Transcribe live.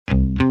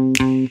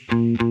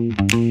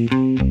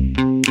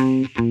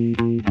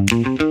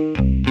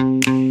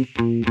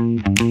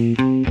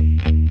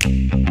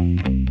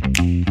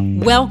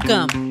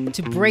Welcome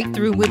to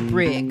Breakthrough with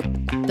Brig,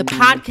 the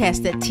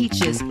podcast that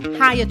teaches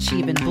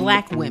high-achieving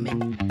Black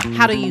women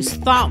how to use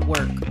thought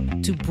work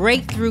to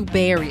break through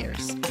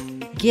barriers,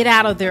 get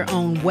out of their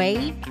own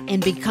way,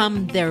 and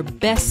become their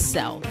best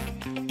self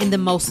in the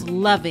most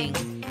loving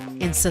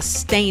and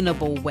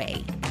sustainable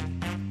way.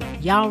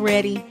 Y'all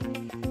ready?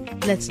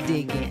 Let's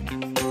dig in.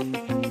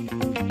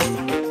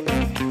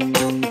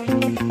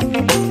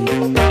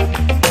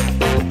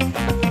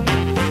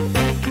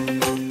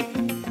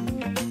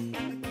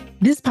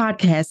 This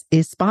podcast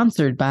is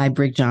sponsored by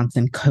Brig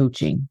Johnson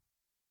Coaching.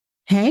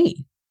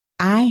 Hey,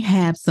 I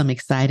have some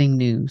exciting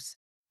news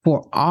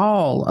for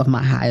all of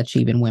my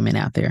high-achieving women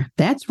out there.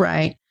 That's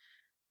right.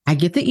 I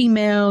get the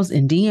emails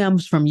and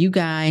DMs from you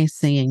guys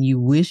saying you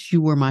wish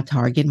you were my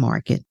target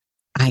market.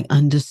 I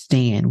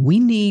understand. We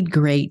need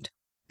great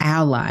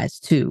allies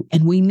too,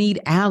 and we need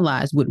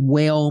allies with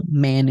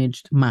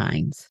well-managed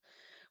minds.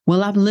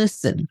 Well, I've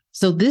listened.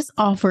 So this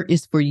offer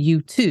is for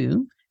you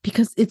too,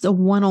 because it's a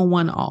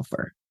one-on-one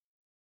offer.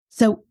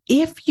 So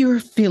if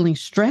you're feeling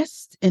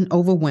stressed and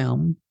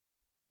overwhelmed,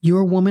 you're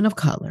a woman of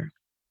color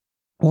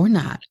or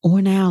not, or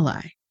an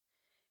ally.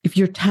 If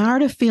you're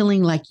tired of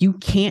feeling like you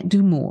can't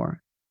do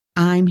more,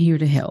 I'm here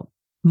to help.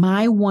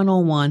 My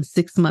one-on-one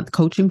 6-month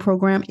coaching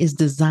program is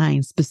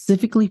designed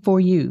specifically for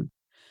you.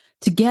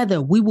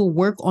 Together, we will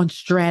work on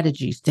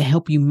strategies to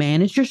help you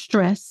manage your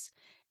stress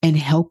and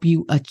help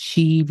you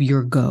achieve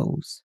your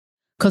goals.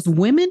 Because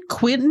women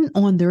quitting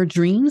on their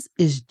dreams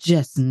is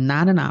just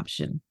not an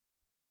option.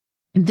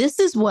 This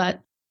is what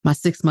my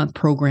 6-month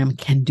program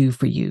can do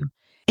for you.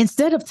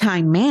 Instead of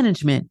time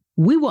management,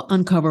 we will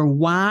uncover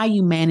why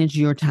you manage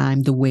your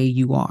time the way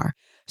you are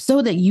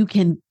so that you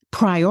can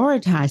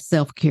prioritize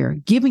self-care,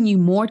 giving you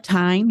more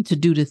time to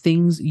do the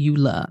things you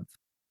love.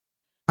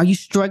 Are you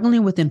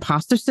struggling with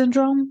imposter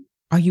syndrome?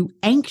 Are you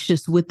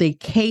anxious with a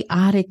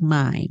chaotic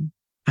mind?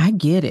 I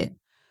get it.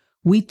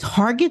 We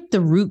target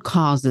the root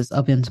causes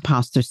of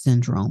imposter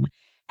syndrome,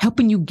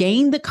 helping you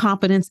gain the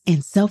confidence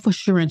and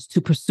self-assurance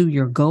to pursue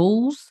your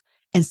goals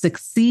and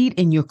succeed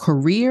in your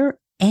career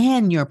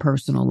and your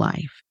personal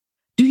life.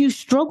 Do you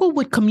struggle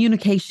with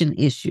communication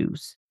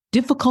issues,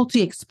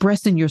 difficulty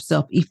expressing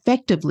yourself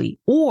effectively,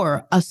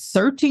 or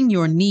asserting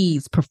your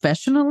needs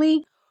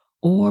professionally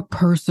or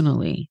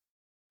personally?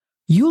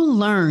 You'll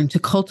learn to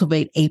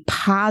cultivate a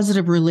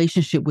positive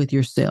relationship with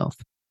yourself.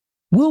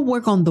 We'll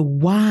work on the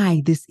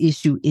why this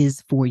issue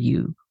is for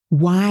you,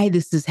 why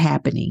this is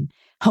happening,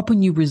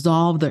 helping you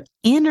resolve the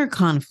inner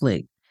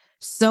conflict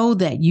so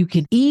that you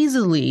can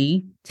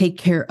easily take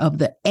care of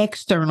the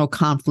external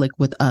conflict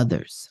with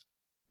others.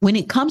 When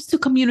it comes to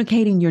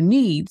communicating your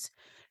needs,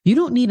 you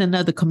don't need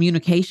another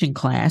communication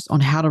class on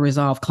how to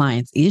resolve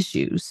clients'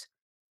 issues.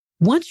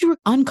 Once you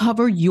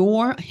uncover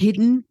your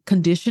hidden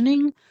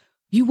conditioning,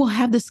 you will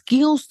have the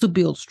skills to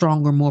build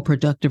stronger, more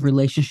productive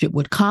relationship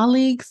with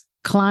colleagues,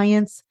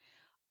 clients,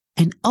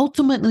 and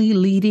ultimately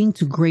leading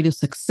to greater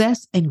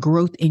success and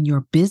growth in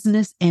your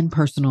business and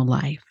personal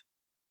life.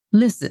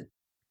 Listen,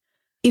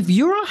 if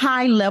you're a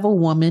high-level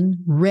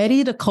woman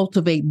ready to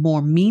cultivate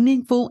more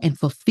meaningful and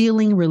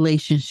fulfilling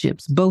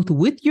relationships, both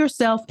with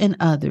yourself and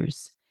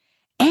others,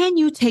 and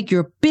you take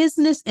your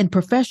business and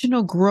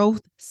professional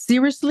growth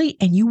seriously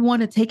and you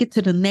want to take it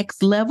to the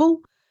next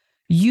level,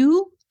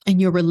 you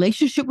and your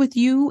relationship with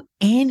you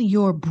and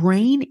your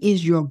brain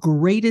is your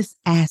greatest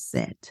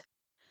asset.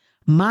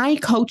 My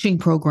coaching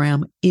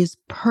program is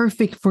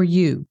perfect for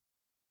you.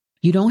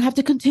 You don't have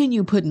to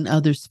continue putting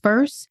others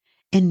first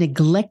and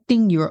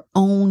neglecting your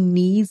own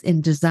needs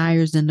and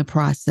desires in the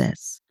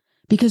process.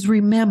 Because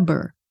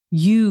remember,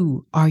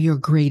 you are your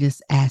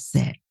greatest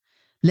asset.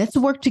 Let's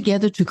work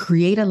together to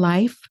create a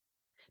life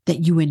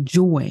that you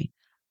enjoy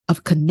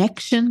of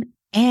connection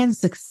and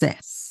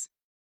success.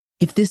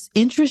 If this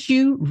interests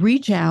you,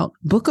 reach out,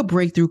 book a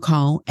breakthrough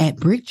call at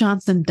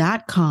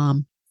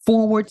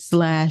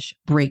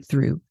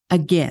brigjohnson.com/breakthrough.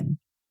 Again,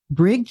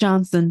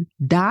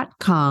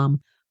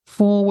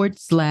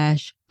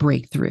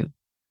 brigjohnson.com/breakthrough.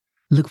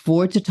 Look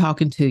forward to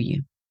talking to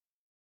you.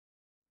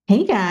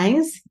 Hey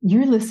guys,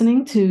 you're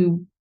listening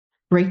to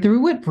Breakthrough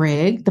with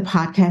Brig, the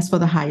podcast for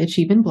the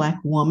high-achieving Black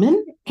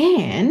woman.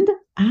 And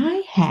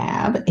I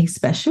have a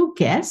special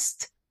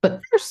guest.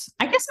 But first,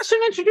 I guess I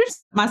should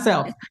introduce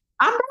myself.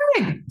 I'm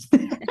Brig.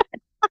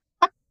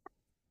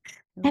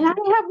 And I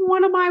have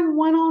one of my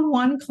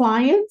one-on-one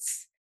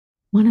clients,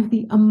 one of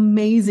the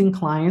amazing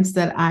clients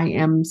that I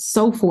am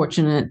so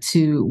fortunate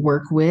to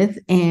work with.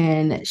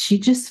 And she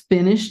just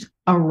finished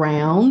a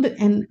round,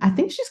 and I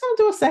think she's going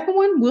to do a second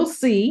one. We'll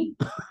see.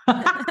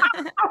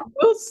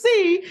 We'll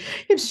see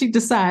if she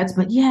decides.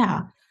 But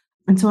yeah.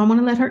 And so I'm going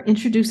to let her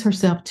introduce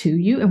herself to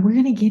you, and we're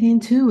going to get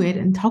into it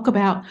and talk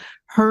about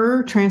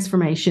her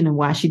transformation and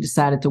why she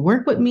decided to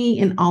work with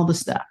me and all the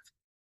stuff.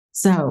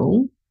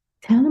 So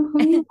tell them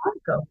who you are,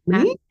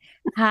 Goli.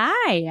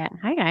 Hi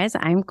guys.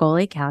 I'm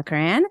Goli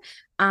Calcaran.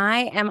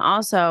 I am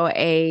also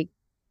a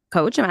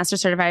coach, a master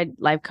certified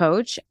life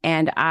coach,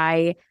 and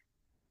I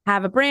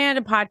have a brand,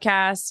 a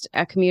podcast,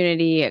 a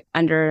community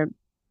under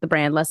the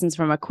brand Lessons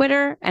from a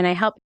Quitter, and I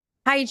help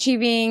high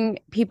achieving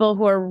people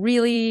who are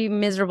really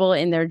miserable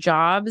in their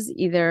jobs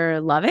either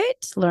love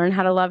it, learn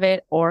how to love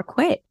it, or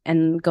quit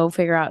and go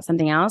figure out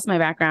something else. My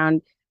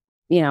background,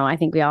 I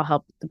think we all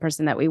help the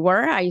person that we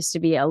were. I used to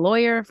be a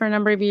lawyer for a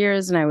number of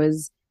years, and I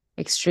was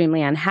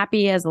extremely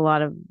unhappy, as a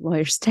lot of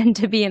lawyers tend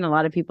to be, and a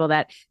lot of people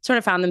that sort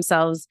of found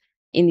themselves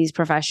in these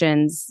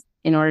professions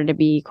in order to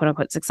be quote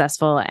unquote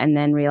successful, and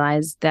then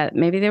realized that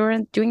maybe they were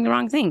doing the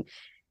wrong thing.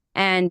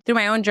 And through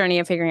my own journey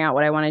of figuring out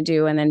what I want to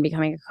do and then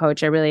becoming a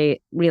coach, I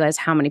really realized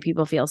how many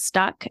people feel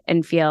stuck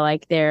and feel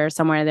like they're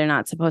somewhere they're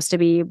not supposed to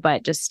be,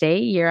 but just stay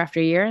year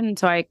after year. And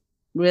so I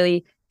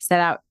really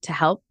set out to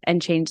help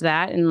and change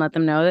that and let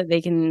them know that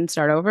they can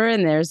start over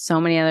and there's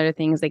so many other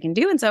things they can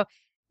do. And so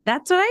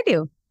that's what I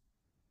do.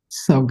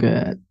 So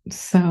good.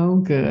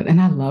 So good. And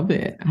I love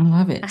it. I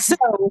love it.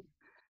 So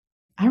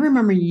I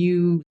remember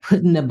you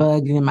putting the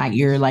bug in my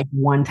ear like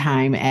one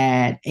time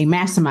at a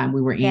mastermind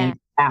we were in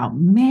about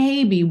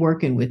maybe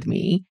working with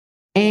me.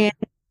 And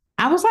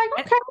I was like,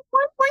 okay,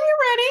 when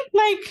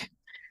you're ready. Like,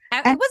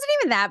 it wasn't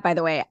even that, by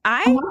the way.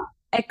 I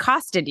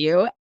accosted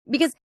you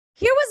because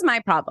here was my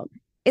problem,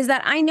 is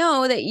that I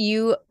know that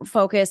you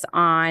focus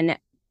on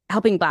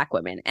helping Black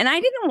women. And I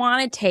didn't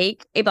want to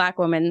take a Black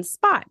woman's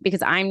spot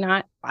because I'm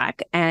not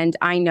Black and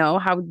I know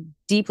how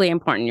deeply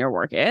important your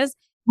work is.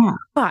 Yeah.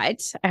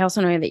 But I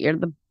also know that you're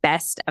the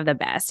best of the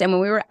best. And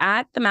when we were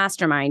at the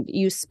mastermind,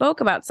 you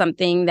spoke about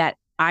something that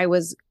I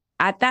was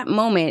at that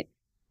moment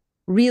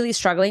really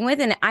struggling with.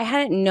 And I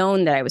hadn't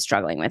known that I was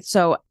struggling with.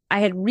 So I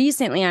had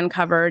recently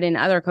uncovered in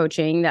other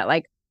coaching that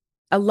like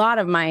a lot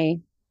of my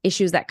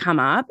issues that come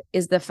up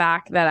is the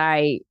fact that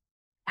I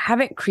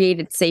haven't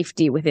created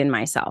safety within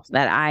myself,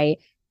 that I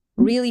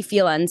really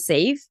feel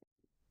unsafe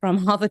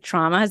from all the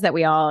traumas that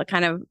we all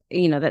kind of,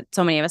 that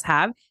so many of us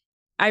have.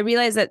 I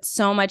realized that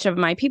so much of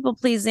my people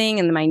pleasing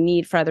and my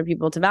need for other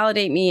people to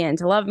validate me and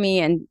to love me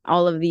and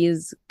all of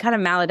these kind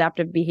of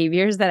maladaptive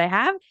behaviors that I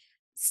have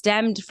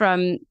stemmed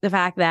from the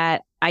fact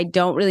that I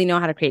don't really know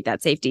how to create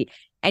that safety.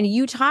 And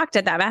you talked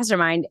at that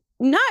mastermind,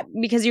 not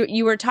because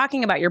you were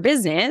talking about your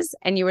business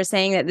and you were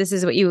saying that this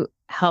is what you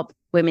help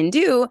women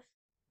do.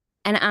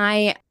 And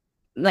I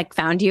like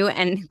found you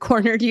and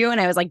cornered you.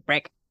 And I was like,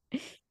 Brick,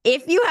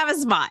 if you have a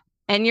spot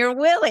and you're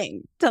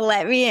willing to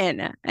let me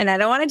in, and I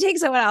don't want to take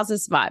someone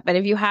else's spot, but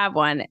if you have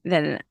one,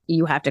 then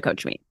you have to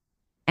coach me.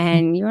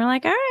 And you were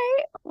like, all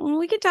right, well,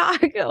 we can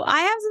talk. I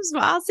have some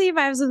spots. I'll see if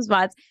I have some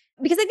spots.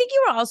 Because I think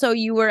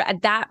you were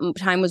at that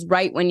time was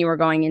right when you were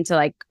going into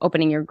like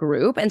opening your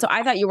group. And so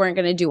I thought you weren't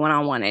going to do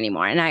one-on-one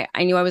anymore. And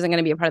I knew I wasn't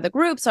going to be a part of the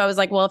group. So I was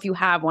like, well, if you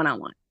have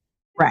one-on-one,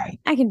 right,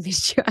 I can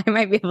fit you. I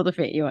might be able to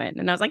fit you in.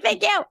 And I was like,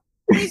 thank you.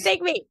 Please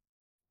take me.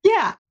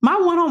 Yeah. My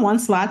one-on-one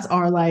slots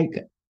are like,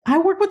 I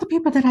work with the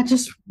people that I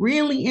just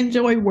really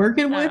enjoy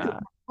working with.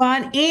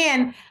 Fun.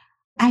 And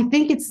I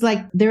think it's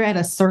like they're at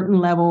a certain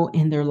level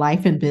in their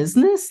life and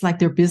business, like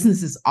their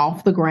business is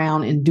off the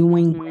ground and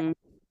doing. Mm-hmm.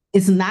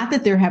 It's not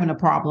that they're having a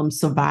problem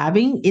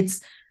surviving. It's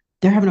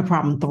they're having a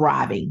problem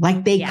thriving.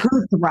 Like they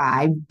could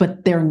thrive,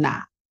 but they're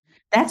not.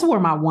 That's where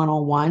my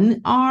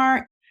one-on-one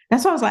are.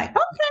 That's why I was like, okay,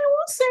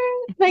 we'll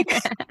see.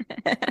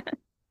 Like,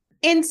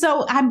 and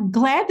so I'm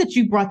glad that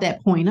you brought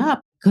that point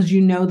up because you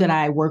know that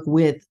I work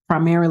with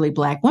primarily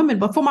Black women.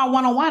 But for my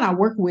one-on-one, I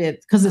work with,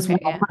 because it's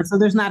one-on-one, so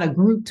there's not a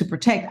group to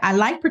protect. I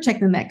like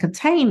protecting that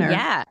container.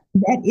 Yeah.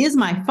 That is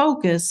my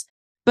focus.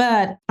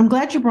 But I'm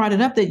glad you brought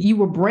it up that you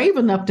were brave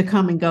enough to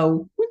come and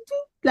go,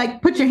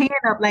 like, put your hand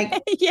up,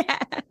 like, yeah.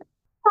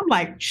 I'm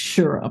like,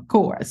 sure, of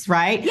course,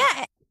 right?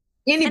 Yeah.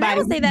 Anybody. And I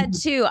will say that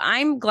too.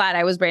 I'm glad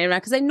I was brave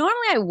enough because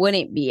normally I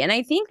wouldn't be. And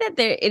I think that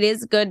it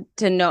is good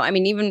to know. I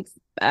mean, even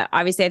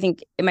obviously, I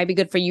think it might be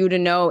good for you to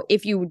know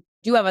if you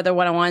do have other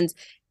one-on-ones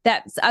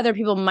that other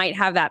people might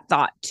have that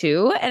thought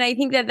too. And I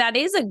think that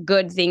is a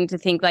good thing to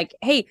think like,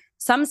 hey,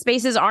 some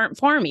spaces aren't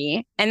for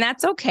me and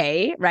that's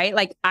okay, right?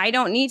 Like I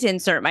don't need to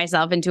insert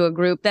myself into a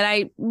group that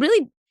I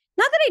really,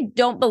 not that I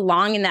don't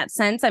belong in that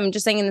sense. I'm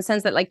just saying in the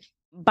sense that like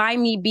by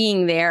me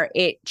being there,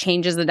 it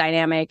changes the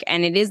dynamic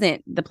and it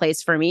isn't the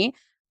place for me.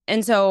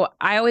 And so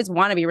I always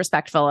want to be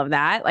respectful of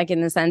that, like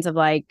in the sense of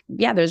like,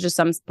 yeah, there's just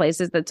some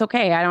places that's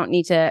okay. I don't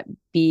need to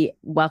be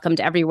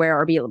welcomed everywhere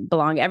or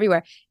belong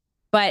everywhere.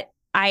 But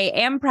I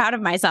am proud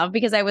of myself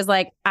because I was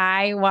like,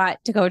 I want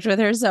to coach with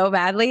her so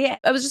badly.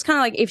 I was just kind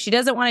of like, if she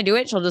doesn't want to do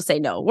it, she'll just say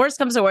no. Worst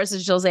comes to worst,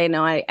 and she'll say,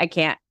 no, I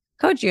can't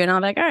coach you. And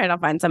I'm like, all right, I'll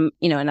find some,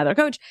 another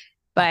coach.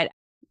 But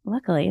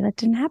luckily that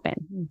didn't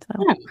happen.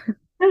 So.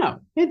 No,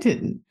 it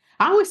didn't.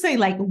 I always say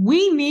like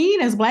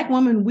as Black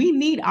women, we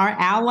need our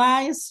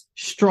allies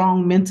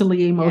strong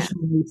mentally,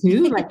 emotionally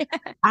too. Like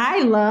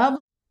I love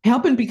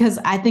helping because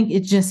I think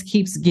it just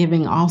keeps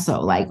giving also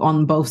like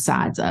on both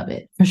sides of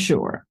it for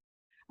sure.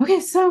 Okay,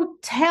 so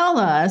tell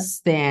us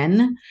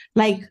then,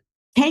 like,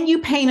 can you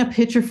paint a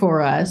picture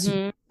for us,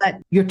 like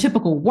your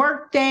typical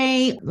work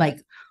day, like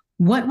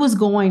what was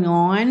going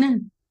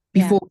on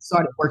before we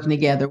started working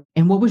together?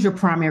 And what was your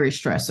primary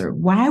stressor?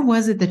 Why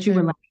was it that you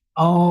were like,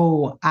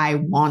 oh, I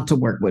want to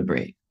work with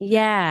Brig?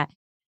 Yeah.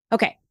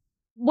 Okay.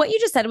 What you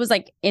just said was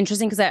like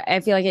interesting because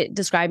I feel like it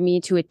described me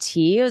to a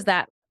T. It was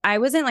that I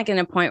wasn't like in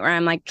a point where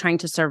I'm like trying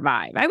to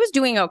survive. I was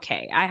doing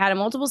okay. I had a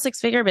multiple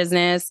 6-figure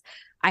business.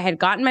 I had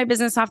gotten my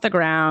business off the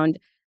ground.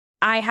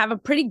 I have a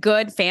pretty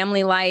good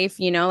family life,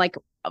 like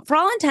for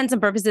all intents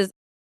and purposes,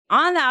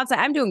 on the outside,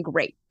 I'm doing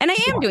great. And I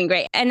am doing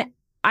great. And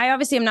I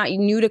obviously am not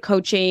new to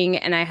coaching,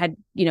 and I had,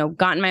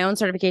 gotten my own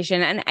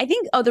certification. And I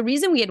think, the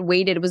reason we had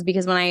waited was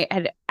because when I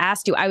had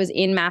asked you, I was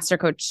in master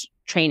coach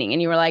training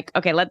and you were like,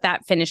 okay, let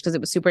that finish because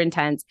it was super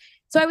intense.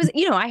 So I was,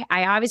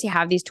 I obviously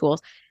have these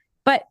tools,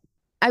 but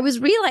I was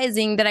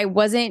realizing that I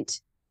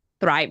wasn't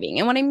thriving.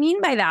 And what I mean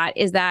by that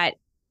is that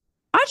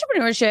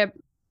entrepreneurship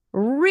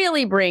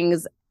really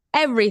brings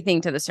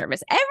everything to the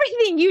surface.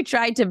 Everything you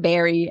tried to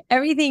bury,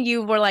 everything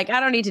you were like, I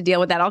don't need to deal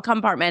with that. I'll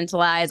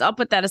compartmentalize. I'll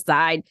put that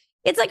aside.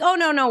 It's like, oh,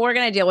 no, we're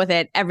going to deal with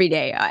it every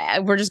day.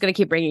 We're just going to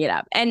keep bringing it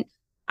up. And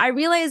I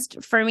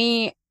realized for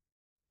me,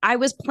 I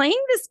was playing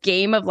this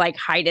game of like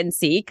hide and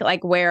seek,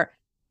 like where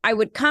I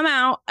would come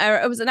out, or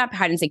it was not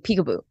hide and seek,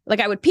 peekaboo. Like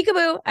I would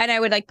peekaboo and I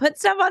would like put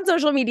stuff on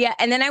social media,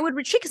 and then I would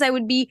retreat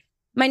because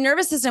my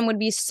nervous system would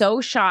be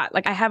so shot.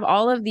 Like I have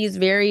all of these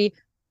very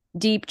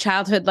deep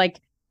childhood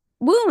like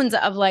wounds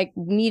of like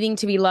needing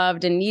to be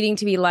loved and needing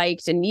to be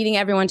liked and needing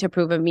everyone to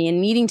approve of me and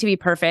needing to be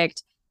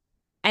perfect.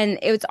 And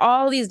it's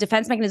all these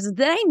defense mechanisms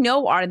that I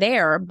know are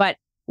there. But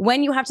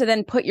when you have to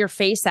then put your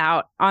face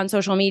out on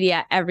social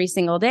media every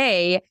single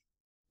day,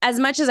 as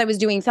much as I was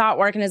doing thought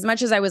work and as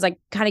much as I was like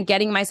kind of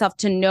getting myself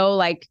to know,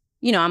 like,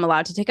 I'm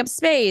allowed to take up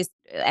space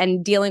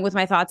and dealing with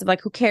my thoughts of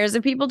like, who cares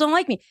if people don't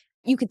like me?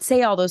 You could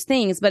say all those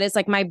things, but it's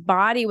like my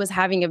body was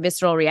having a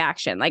visceral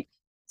reaction. Like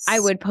I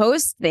would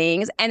post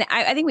things, and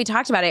I think we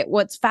talked about it.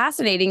 What's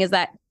fascinating is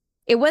that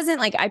it wasn't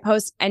like I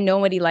post and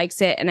nobody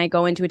likes it and I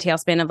go into a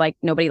tailspin of like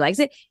nobody likes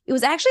it. It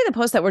was actually the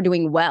posts that were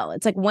doing well.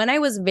 It's like when I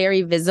was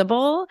very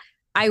visible,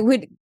 I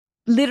would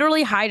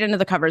literally hide under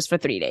the covers for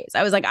 3 days.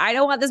 I was like, I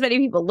don't want this many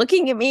people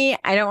looking at me.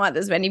 I don't want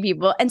this many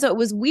people. And so it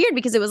was weird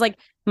because it was like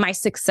my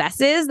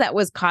successes that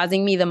was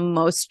causing me the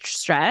most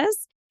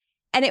stress.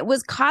 And it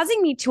was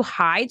causing me to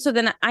hide. So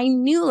then I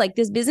knew like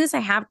this business I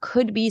have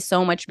could be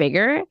so much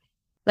bigger.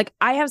 Like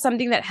I have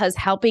something that has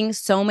helping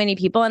so many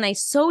people, and I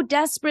so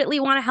desperately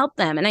want to help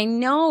them. And I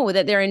know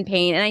that they're in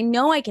pain and I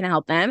know I can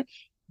help them.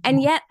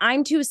 And yet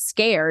I'm too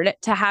scared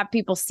to have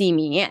people see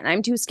me, and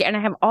I'm too scared. And I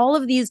have all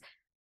of these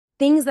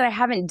things that I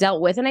haven't dealt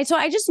with. And so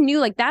I just knew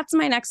like, that's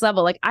my next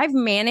level. Like I've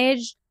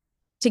managed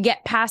to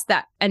get past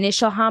that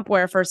initial hump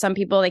where for some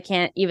people, they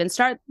can't even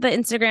start the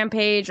Instagram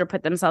page or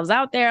put themselves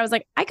out there. I was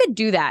like, I could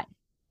do that.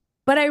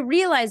 But I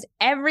realized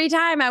every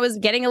time I was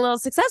getting a little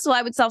successful,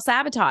 I would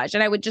self-sabotage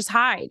and I would just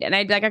hide. And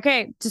I'd be like,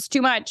 okay, just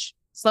too much.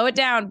 Slow it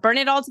down. Burn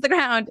it all to the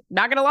ground.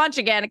 Not going to launch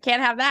again. I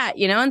can't have that,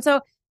 And so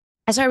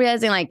I started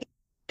realizing like,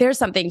 there's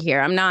something here.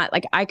 I'm not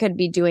like, I could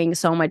be doing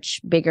so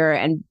much bigger,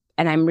 and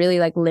I'm really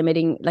like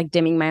limiting, like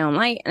dimming my own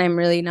light. And I'm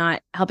really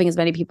not helping as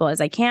many people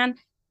as I can.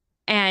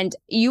 And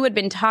you had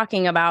been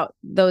talking about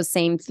those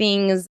same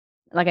things,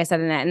 like I said,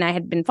 and I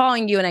had been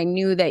following you, and I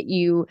knew that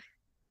you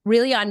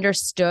really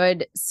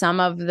understood some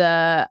of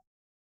that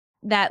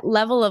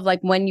level of like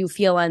when you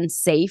feel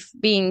unsafe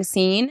being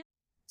seen.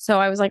 So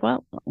I was like,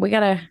 well, we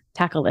got to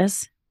tackle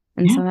this.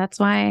 And so that's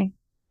why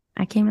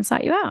I came and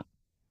sought you out.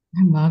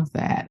 I love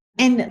that.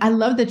 And I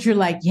love that you're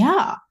like,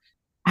 yeah,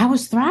 I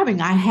was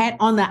thriving. I had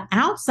on the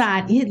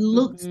outside, it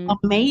looks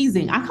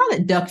amazing. I call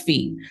it duck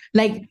feet.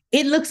 Like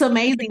it looks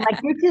amazing. Like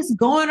you're just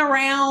going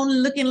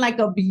around looking like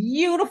a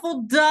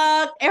beautiful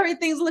duck.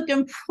 Everything's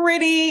looking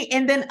pretty.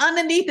 And then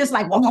underneath it's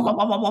like, wah, wah, wah,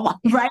 wah, wah, wah,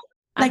 right?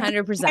 Like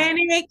 100%.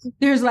 Panic.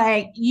 There's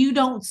like, you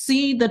don't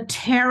see the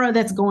terror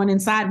that's going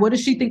inside. What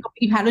does she think of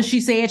you? How does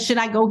she say it? Should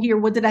I go here?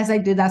 What did I say?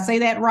 Did I say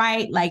that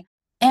right? Like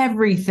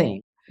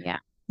everything. Yeah.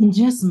 And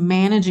just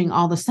managing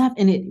all the stuff.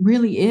 And it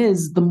really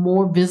is, the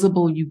more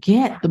visible you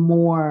get, the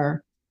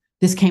more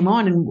this came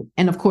on.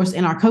 And of course,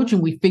 in our coaching,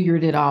 we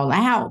figured it all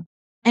out.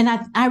 And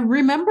I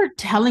remember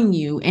telling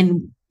you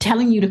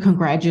to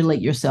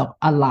congratulate yourself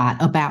a lot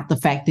about the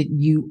fact that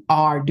you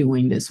are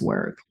doing this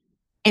work.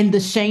 And the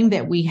shame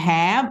that we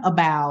have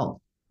about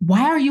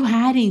why are you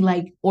hiding?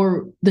 Like,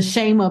 or the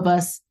shame of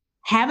us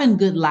having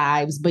good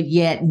lives, but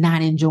yet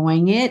not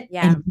enjoying it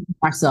and beating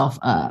ourselves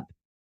up.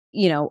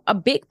 A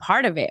big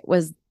part of it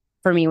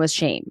for me was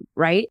shame,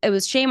 right? It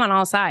was shame on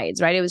all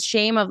sides, right? It was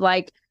shame of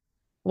like,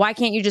 why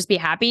can't you just be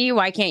happy?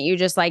 Why can't you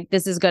just like,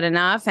 this is good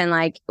enough? And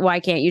like, why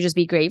can't you just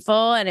be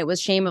grateful? And it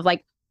was shame of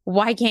like,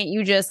 why can't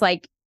you just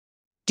like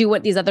do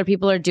what these other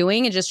people are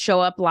doing and just show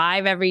up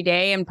live every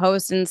day and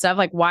post and stuff?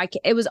 Like,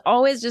 it was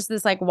always just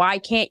this like, why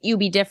can't you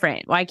be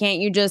different? Why can't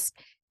you just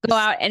go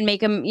out and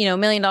make a $1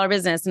 million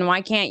business? And why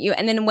can't you?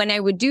 And then when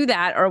I would do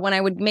that, or when I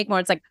would make more,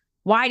 it's like,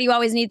 why do you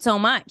always need so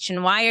much?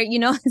 And why are,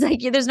 it's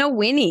like, there's no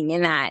winning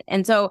in that.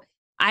 And so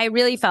I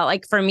really felt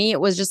like for me, it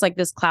was just like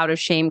this cloud of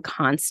shame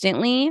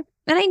constantly.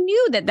 And I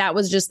knew that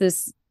was just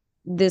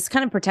this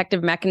kind of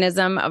protective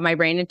mechanism of my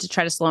brain to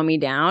try to slow me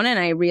down. And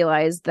I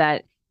realized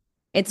that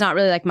it's not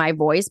really like my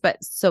voice,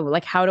 but so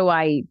like, how do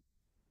I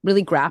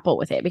really grapple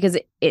with it? Because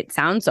it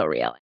sounds so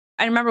real.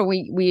 I remember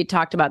we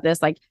talked about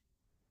this, like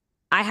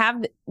I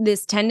have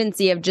this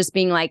tendency of just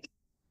being like,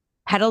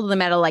 pedal to the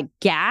metal, like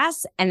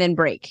gas and then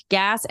brake,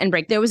 gas and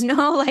brake. There was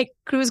no like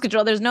cruise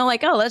control. There's no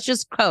like, oh, let's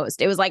just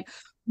coast. It was like,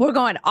 we're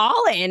going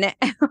all in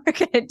and we're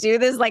going to do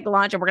this like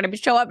launch and we're going to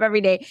show up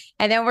every day.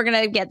 And then we're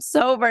going to get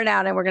so burnt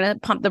out and we're going to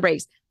pump the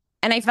brakes.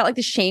 And I felt like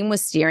the shame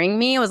was steering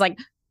me. It was like,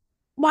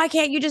 why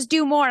can't you just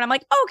do more? And I'm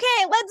like,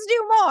 okay, let's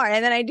do more.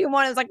 And then I do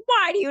more. And it's like,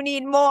 why do you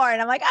need more?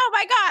 And I'm like, oh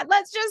my God,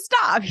 let's just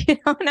stop.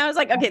 And I was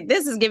like, okay,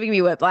 this is giving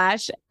me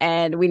whiplash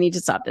and we need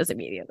to stop this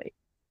immediately.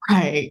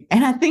 Right.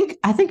 And I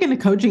think in the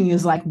coaching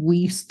is like,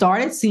 we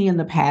started seeing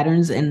the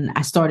patterns and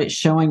I started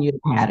showing you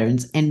the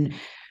patterns and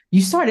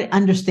you started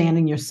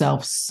understanding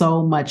yourself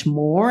so much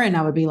more. And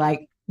I would be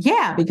like,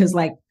 yeah, because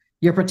like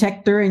you're a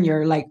protector and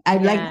you're like, I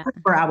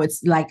would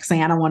like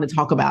say, I don't want to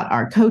talk about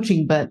our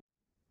coaching, but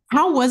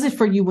how was it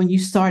for you when you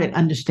started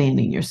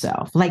understanding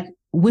yourself? Like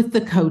with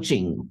the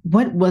coaching,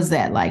 what was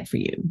that like for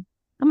you?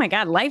 Oh my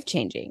God,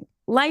 life-changing.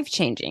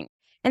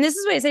 And this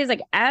is what I say is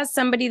like, as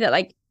somebody that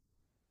like,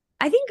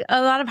 I think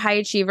a lot of high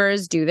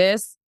achievers do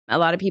this. A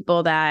lot of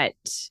people that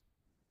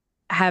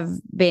have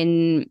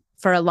been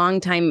for a long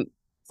time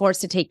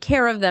forced to take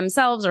care of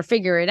themselves or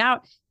figure it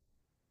out.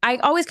 I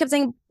always kept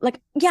saying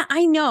like, yeah,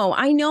 I know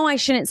I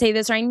shouldn't say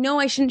this, or I know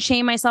I shouldn't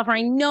shame myself, or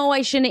I know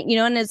I shouldn't,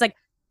 and it's like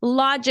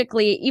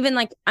logically, even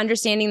like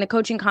understanding the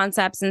coaching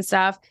concepts and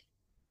stuff,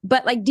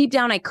 but like deep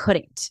down I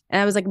couldn't.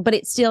 And I was like, but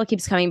it still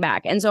keeps coming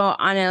back. And so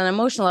on an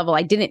emotional level,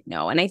 I didn't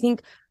know. And I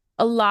think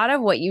a lot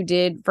of what you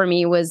did for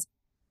me was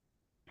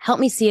help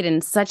me see it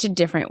in such a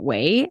different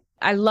way.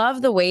 I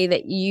love the way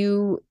that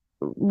you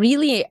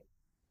really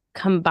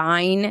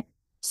combine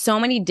so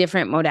many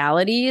different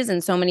modalities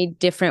and so many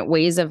different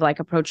ways of like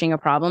approaching a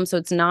problem. So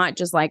it's not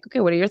just like, okay,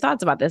 what are your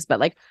thoughts about this?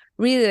 But like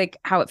really like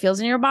how it feels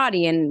in your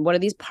body and what are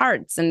these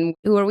parts and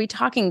who are we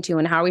talking to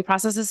and how we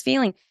process this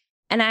feeling?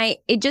 And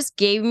it just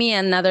gave me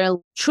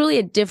truly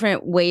a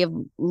different way of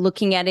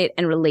looking at it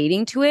and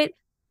relating to it.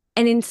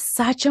 And in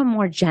such a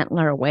more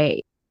gentler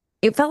way.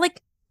 It felt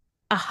like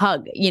a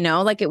hug,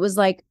 like it was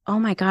like, oh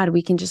my God,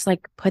 we can just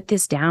like put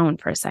this down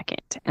for a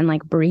second and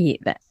like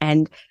breathe.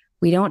 And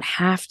we don't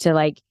have to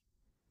like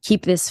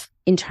keep this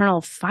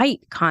internal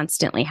fight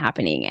constantly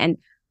happening. And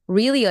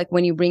really like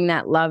when you bring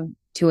that love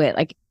to it,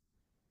 like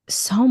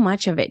so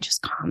much of it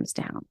just calms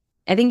down.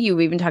 I think you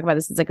even talk about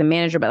this as like the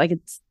manager, but like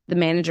it's the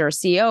manager or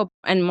CEO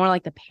and more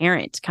like the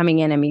parent coming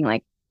in and being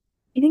like,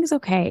 everything's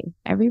okay.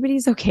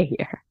 Everybody's okay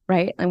here.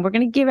 Right. And we're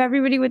going to give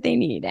everybody what they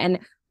need. And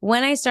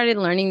when I started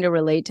learning to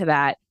relate to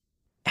that,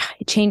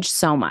 it changed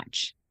so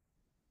much.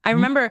 I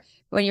remember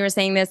when you were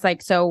saying this,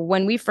 like, so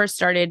when we first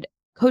started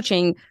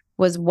coaching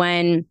was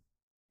when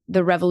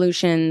the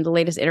revolution, the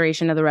latest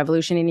iteration of the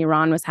revolution in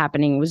Iran was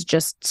happening, was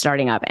just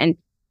starting up. And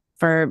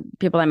for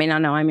people that may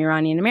not know, I'm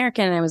Iranian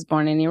American and I was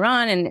born in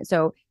Iran. And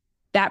so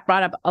that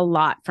brought up a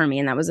lot for me.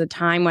 And that was a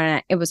time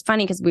when it was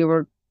funny because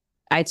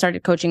I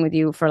started coaching with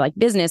you for like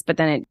business, but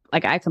then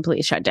I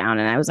completely shut down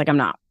and I was like, I'm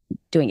not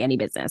doing any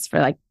business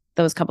for like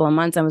those couple of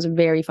months. I was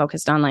very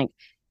focused on like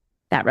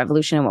that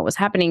revolution and what was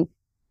happening.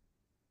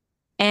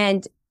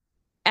 And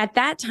at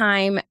that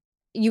time,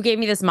 you gave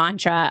me this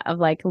mantra of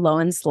like low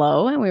and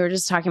slow. And we were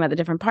just talking about the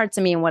different parts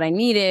of me and what I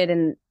needed.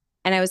 And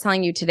I was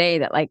telling you today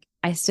that like,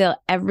 I still,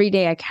 every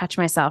day I catch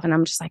myself and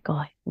I'm just like,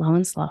 oh, low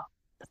and slow.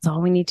 That's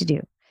all we need to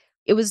do.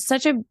 It was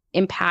such an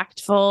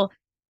impactful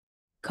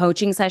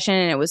coaching session.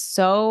 And it was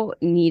so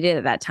needed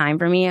at that time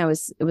for me. It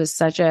was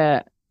such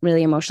a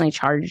really emotionally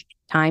charged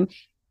time.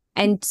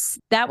 And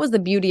that was the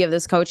beauty of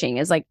this coaching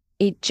is like,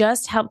 it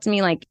just helped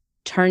me like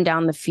turn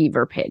down the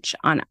fever pitch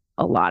on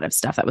a lot of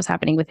stuff that was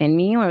happening within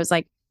me where it was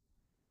like,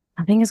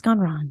 nothing has gone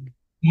wrong.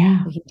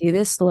 Yeah. We can do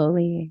this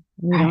slowly.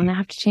 We don't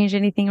have to change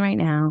anything right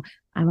now.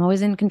 I'm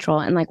always in control.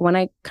 And like when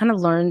I kind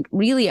of learned,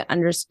 really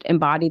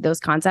embodied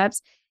those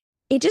concepts,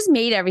 it just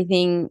made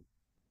everything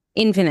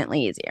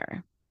infinitely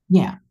easier.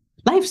 Yeah.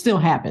 Life still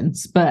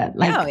happens, but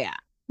like. Oh, yeah.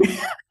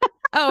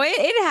 Oh,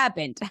 it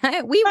happened.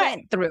 We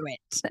went through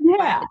it.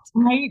 Yeah.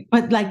 Right.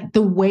 But like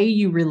the way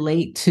you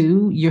relate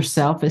to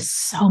yourself is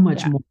so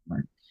much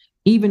more,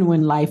 even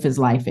when life is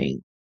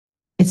lifing.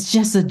 It's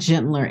just a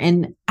gentler.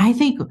 And I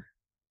think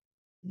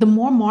the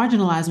more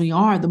marginalized we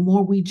are, the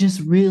more we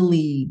just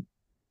really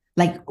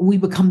like we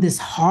become this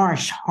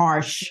harsh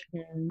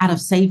out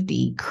of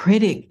safety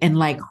critic and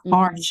like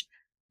harsh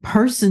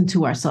person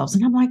to ourselves.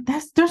 And I'm like,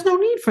 there's no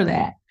need for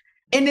that.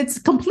 And it's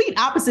complete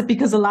opposite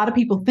because a lot of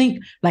people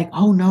think like,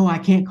 oh no, I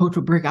can't coach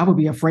with Brick. I would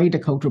be afraid to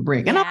coach with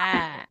Brick. And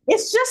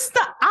it's just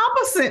the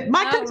opposite.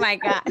 Oh my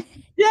God.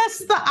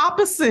 Just the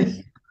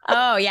opposite.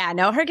 Oh yeah.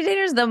 No, her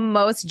container is the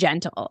most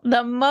gentle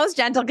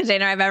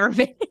container I've ever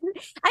been in.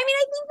 I mean,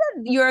 I think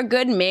that you're a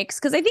good mix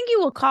because I think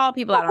you will call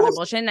people out on their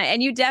bullshit.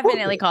 And you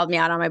definitely called me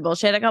out on my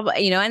bullshit a couple,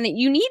 and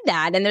you need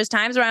that. And there's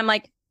times where I'm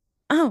like,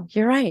 oh,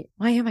 you're right.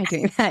 Why am I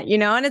doing that?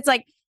 And it's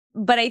like,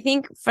 but I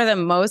think for the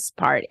most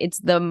part, it's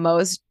the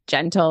most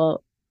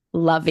gentle,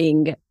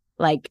 loving,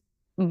 like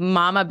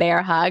mama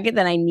bear hug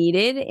that I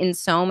needed in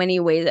so many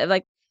ways of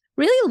like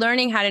really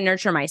learning how to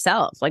nurture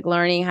myself, like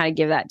learning how to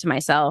give that to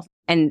myself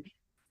and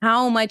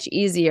how much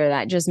easier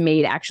that just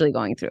made actually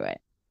going through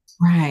it.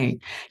 Right.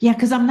 Yeah.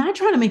 Cause I'm not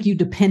trying to make you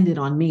dependent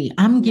on me.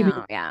 I'm giving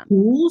No, yeah.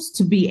 you tools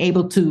to be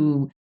able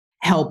to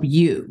help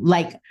you.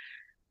 Like,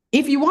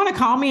 if you want to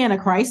call me in a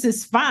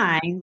crisis,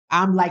 fine.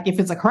 I'm like, if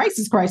it's a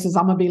crisis,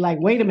 I'm gonna be like,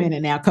 wait a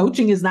minute now,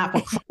 coaching is not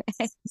for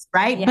crisis,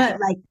 right? Yeah. But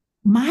like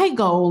my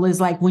goal is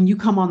like when you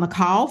come on the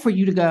call for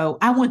you to go,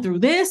 I went through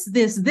this, and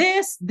this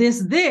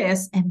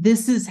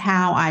is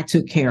how I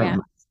took care of Yeah.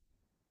 myself.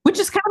 Which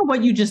is kind of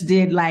what you just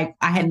did. Like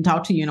I hadn't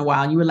talked to you in a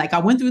while. You were like, I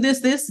went through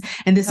this,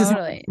 and this is how I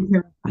Totally. took care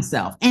of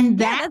myself. And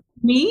Yeah, that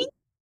me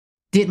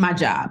did my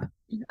job.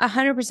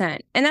 100%.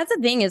 And that's the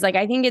thing is like,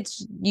 I think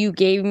it's, you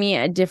gave me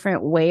a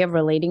different way of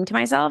relating to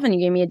myself, and you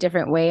gave me a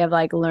different way of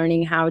like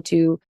learning how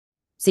to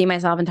see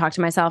myself and talk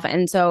to myself.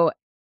 And so,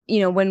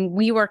 when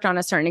we worked on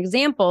a certain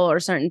example or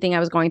certain thing I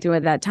was going through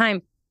at that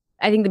time,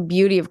 I think the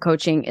beauty of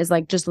coaching is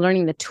like just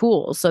learning the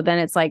tools. So then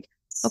it's like,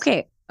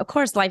 okay, of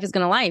course life is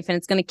going to life and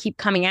it's going to keep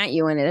coming at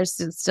you. And there's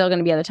still going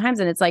to be other times.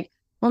 And it's like,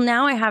 well,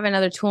 now I have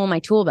another tool in my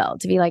tool belt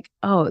to be like,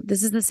 oh,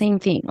 this is the same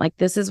thing. Like,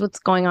 this is what's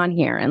going on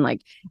here. And like,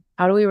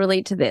 how do we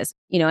relate to this?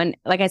 And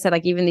like I said,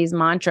 like even these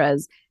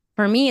mantras,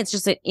 for me, it's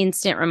just an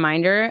instant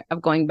reminder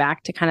of going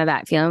back to kind of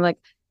that feeling like,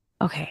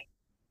 okay,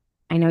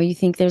 I know you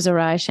think there's a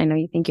rush. I know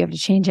you think you have to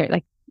change it,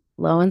 like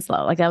low and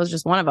slow. Like that was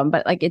just one of them.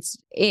 But like,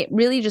 it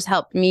really just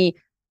helped me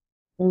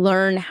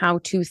learn how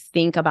to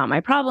think about my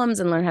problems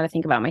and learn how to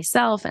think about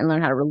myself and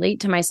learn how to relate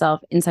to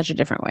myself in such a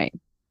different way.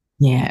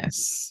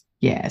 Yes.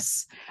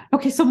 Yes.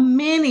 Okay. So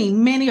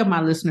many of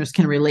my listeners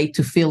can relate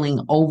to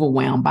feeling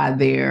overwhelmed by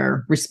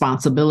their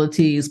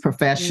responsibilities,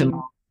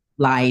 professional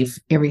life,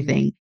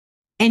 everything.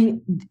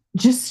 And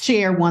just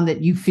share one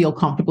that you feel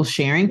comfortable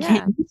sharing. Yeah.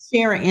 Can you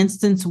share an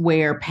instance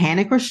where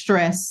panic or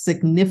stress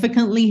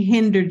significantly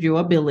hindered your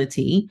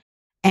ability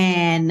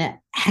and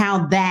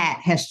how that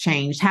has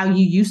changed, how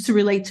you used to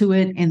relate to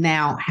it and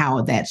now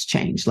how that's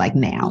changed, like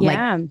now?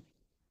 Yeah.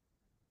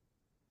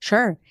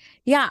 Sure.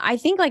 Yeah. I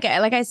think like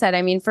I said,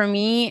 I mean, for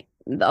me,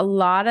 a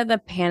lot of the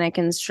panic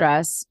and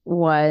stress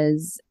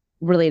was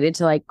related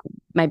to like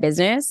my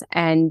business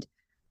and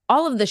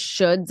all of the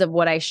shoulds of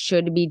what I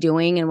should be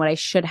doing and what I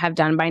should have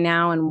done by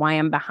now and why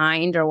I'm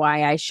behind or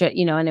why I should,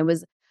 and it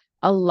was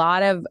a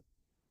lot of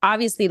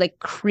obviously like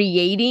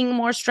creating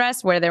more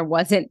stress where there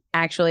wasn't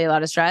actually a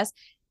lot of stress.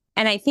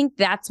 And I think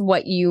that's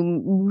what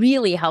you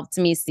really helped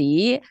me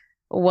see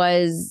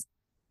was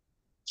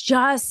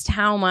just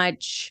how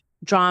much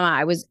drama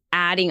I was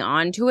adding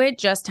on to it,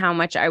 just how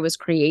much I was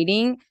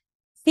creating.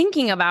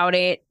 Thinking about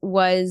it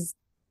was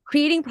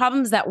creating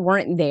problems that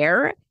weren't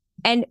there.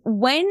 And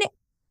when,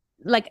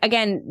 like,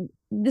 again,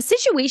 the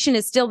situation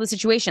is still the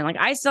situation. Like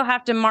I still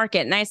have to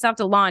market and I still have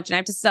to launch and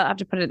I still have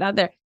to put it out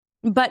there.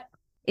 But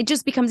it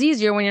just becomes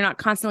easier when you're not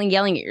constantly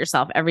yelling at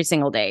yourself every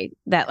single day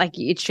that like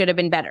it should have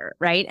been better.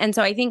 Right. And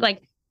so I think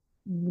like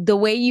the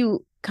way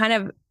you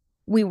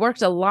we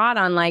worked a lot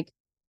on like,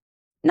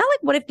 not like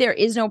what if there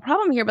is no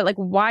problem here, but like,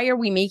 why are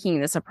we making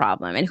this a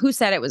problem? And who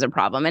said it was a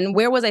problem? And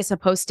where was I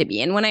supposed to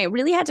be? And when I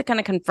really had to kind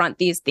of confront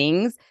these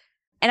things,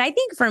 and I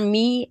think for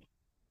me,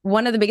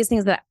 one of the biggest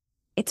things that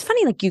it's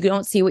funny, like you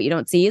don't see what you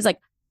don't see is like,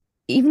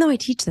 even though I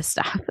teach this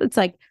stuff, it's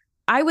like,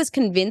 I was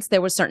convinced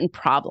there were certain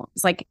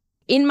problems. Like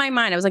in my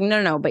mind, I was like,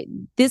 no, but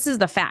this is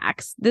the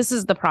facts. This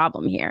is the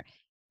problem here.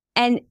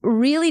 And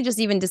really just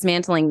even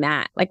dismantling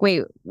that, like,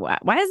 wait, why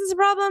is this a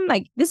problem?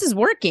 Like, this is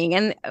working.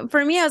 And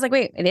for me, I was like,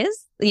 wait, it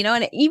is?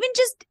 And even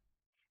just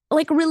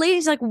like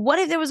related to like, what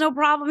if there was no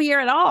problem here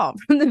at all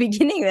from the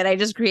beginning that I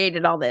just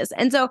created all this?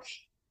 And so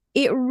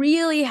it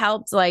really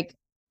helped, like,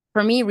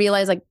 for me,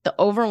 realize like the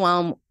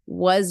overwhelm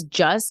was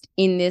just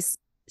in this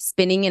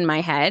spinning in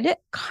my head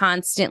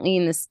constantly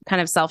in this kind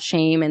of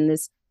self-shame and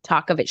this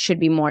talk of it should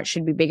be more, it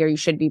should be bigger, you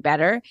should be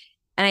better.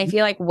 And I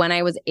feel like when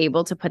I was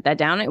able to put that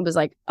down, it was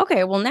like,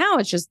 okay, well, now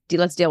it's just,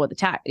 let's deal with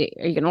the Are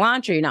you going to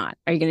launch or are you not?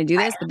 Are you going to do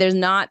this? But there's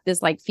not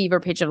this like fever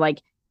pitch of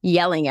like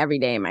yelling every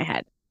day in my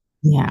head.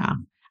 Yeah.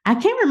 I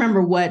can't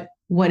remember what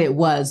it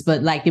was,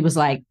 but like, it was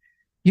like,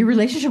 your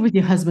relationship with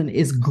your husband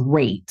is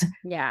great.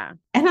 Yeah.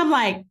 And I'm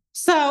like,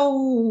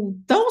 so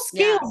those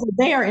skills are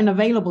there and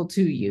available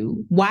to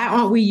you. Why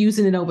aren't we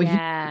using it over here?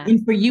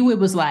 And for you, it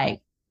was like,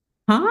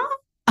 huh?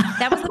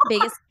 That was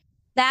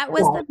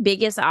the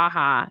biggest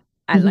aha.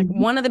 Like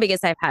one of the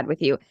biggest I've had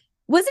with you.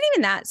 Wasn't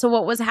even that. So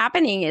what was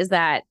happening is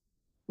that,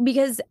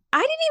 because I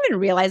didn't even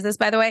realize this,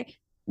 by the way,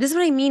 this is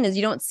what I mean is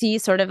you don't see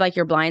sort of like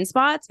your blind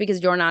spots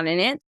because you're not in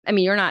it. I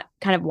mean, you're not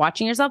kind of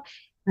watching yourself.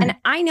 And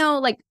I know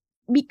like,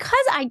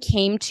 because I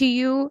came to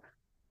you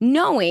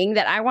knowing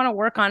that I want to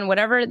work on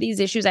whatever these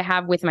issues I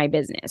have with my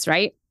business,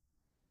 right?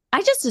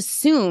 I just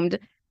assumed,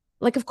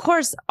 like, of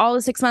course, all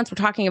the 6 months we're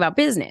talking about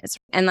business.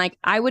 And like,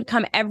 I would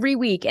come every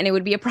week and it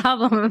would be a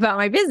problem about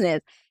my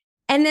business.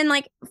 And then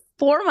like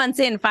 4 months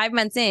in, 5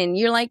 months in,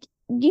 you're like,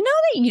 you know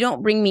that you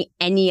don't bring me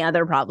any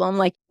other problem.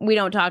 Like we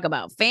don't talk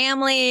about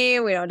family.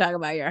 We don't talk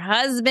about your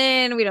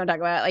husband. We don't talk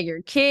about like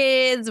your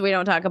kids. We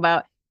don't talk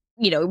about,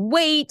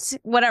 weight,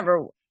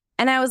 whatever.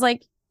 And I was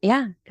like,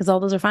 yeah, because all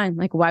those are fine.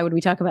 Like, why would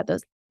we talk about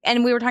those?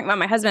 And we were talking about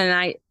my husband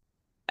and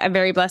I'm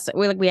very blessed.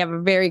 We have a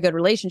very good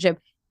relationship.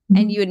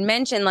 And you had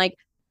mentioned like,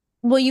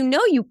 well,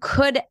 you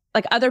could,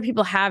 like, other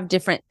people have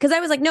different, because I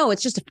was like, no,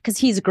 it's just because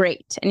he's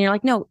great. And you're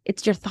like, no,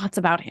 it's your thoughts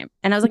about him.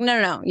 And I was like,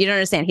 no, you don't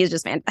understand. He's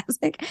just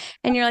fantastic.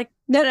 And you're like,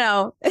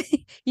 no,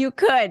 you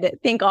could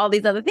think all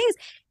these other things.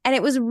 And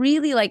it was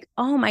really like,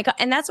 oh my God.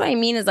 And that's what I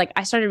mean is like,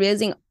 I started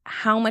realizing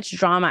how much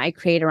drama I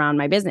create around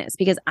my business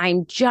because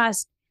I'm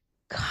just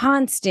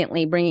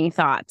constantly bringing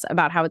thoughts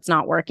about how it's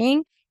not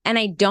working. And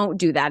I don't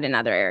do that in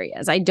other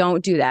areas. I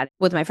don't do that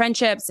with my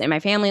friendships and my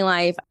family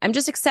life. I'm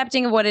just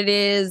accepting of what it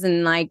is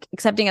and like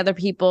accepting other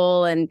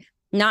people and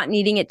not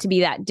needing it to be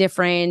that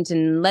different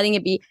and letting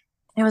it be.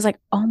 And I was like,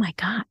 oh my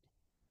God,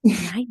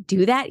 can I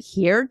do that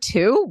here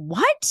too?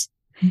 What?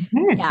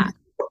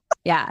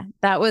 Yeah.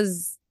 That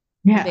was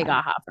a big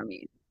aha for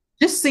me.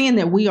 Just seeing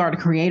that we are the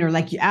creator.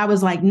 Like I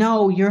was like,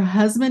 no, your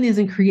husband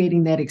isn't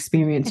creating that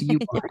experience. You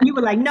are. You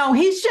were like, no,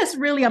 he's just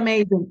really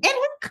amazing. And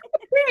he could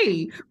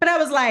be. But I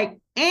was like,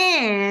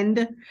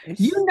 and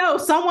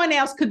someone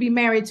else could be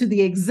married to the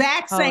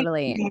exact same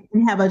thing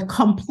and have a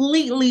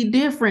completely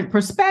different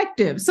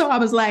perspective. So I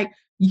was like,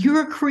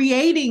 you're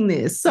creating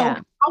this. So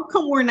how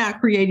come we're not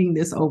creating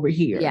this over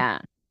here? Yeah.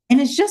 And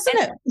it's just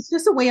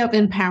a way of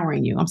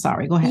empowering you. I'm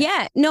sorry. Go ahead.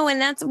 Yeah. No.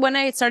 And that's when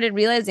I started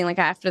realizing, like,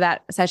 after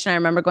that session, I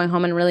remember going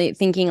home and really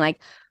thinking,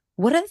 like,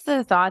 what are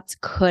the thoughts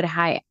could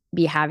I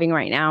be having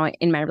right now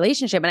in my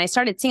relationship? And I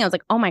started seeing, I was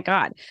like, oh my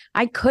God,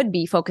 I could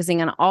be focusing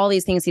on all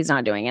these things he's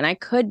not doing. And I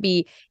could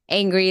be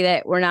angry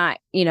that we're not,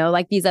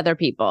 like these other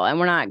people and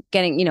we're not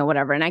getting,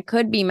 whatever. And I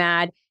could be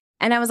mad.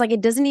 And I was like, it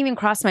doesn't even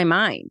cross my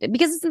mind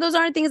because those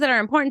aren't things that are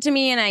important to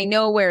me. And I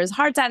know where his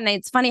heart's at. And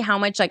it's funny how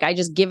much like I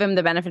just give him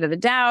the benefit of the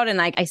doubt. And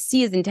like I see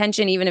his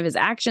intention, even if his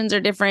actions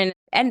are different.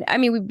 And I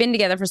mean, we've been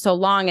together for so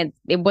long and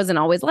it wasn't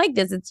always like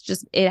this. It's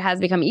just, it has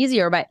become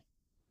easier. But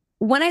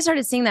when I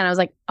started seeing that, I was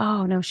like,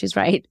 oh no, she's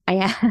right.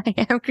 I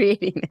am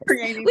creating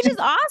this, which is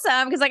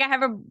awesome. Because like I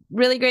have a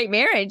really great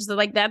marriage. So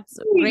like, that's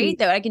great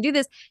that I can do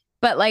this.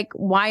 But like,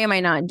 why am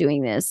I not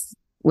doing this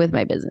with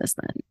my business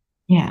then?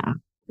 Yeah.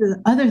 The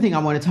other thing I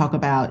want to talk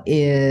about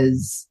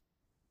is,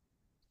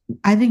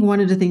 I think one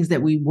of the things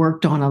that we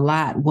worked on a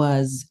lot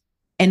was,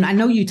 and I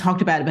know you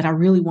talked about it, but I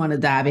really want to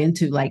dive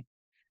into like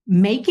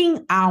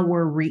making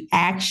our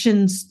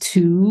reactions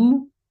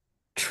to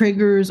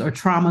triggers or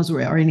traumas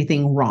or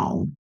anything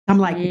wrong. I'm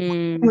like,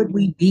 why would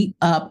we beat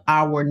up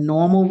our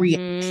normal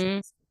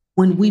reactions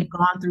when we've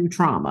gone through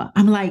trauma?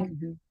 I'm like,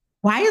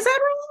 why is that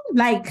wrong?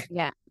 Like,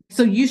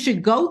 so you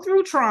should go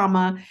through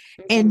trauma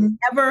and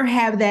never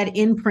have that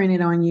imprinted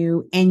on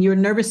you. And your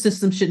nervous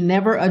system should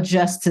never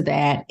adjust to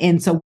that.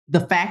 And so the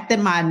fact that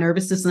my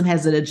nervous system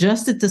has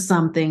adjusted to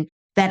something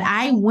that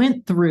I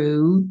went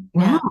through.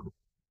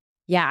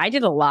 Yeah, I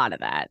did a lot of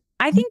that.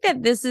 I think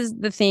that this is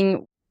the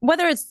thing,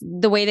 whether it's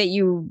the way that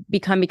you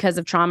become because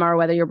of trauma or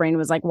whether your brain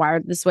was like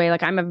wired this way.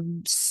 Like I'm a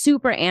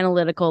super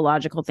analytical,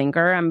 logical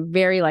thinker. I'm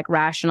very like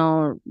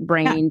rational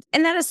brained.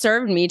 And that has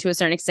served me to a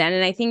certain extent.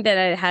 And I think that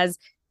it has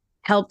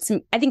helped.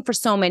 I think for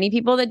so many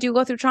people that do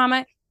go through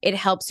trauma, it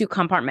helps you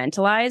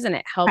compartmentalize and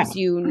it helps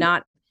you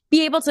not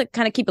be able to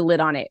kind of keep a lid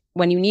on it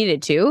when you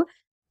needed to.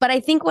 But I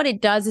think what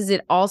it does is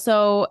it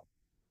also,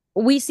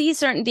 we see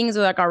certain things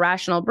with like our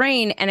rational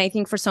brain. And I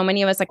think for so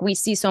many of us, like we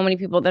see so many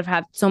people that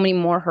have so many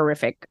more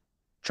horrific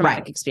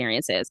traumatic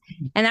experiences.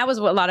 And that was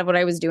a lot of what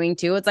I was doing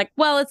too. It's like,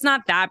 well, it's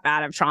not that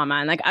bad of trauma.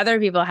 And like other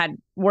people had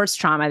worse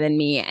trauma than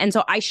me. And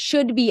so I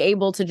should be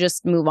able to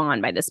just move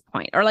on by this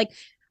point. Or like,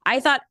 I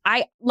thought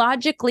I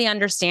logically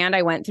understand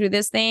I went through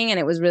this thing and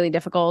it was really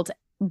difficult,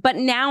 but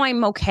now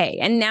I'm okay.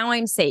 And now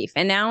I'm safe.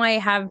 And now I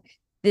have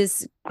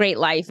this great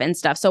life and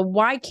stuff. So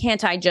why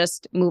can't I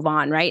just move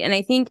on? Right. And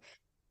I think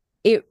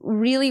it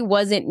really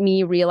wasn't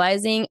me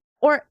realizing,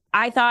 or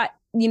I thought,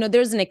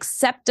 there's an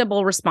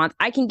acceptable response.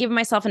 I can give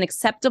myself an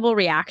acceptable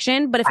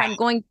reaction, but if I'm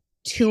going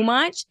too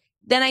much,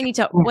 then I need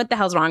to, what the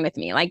hell's wrong with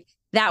me? Like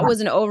that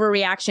was an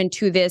overreaction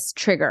to this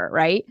trigger.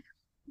 Right.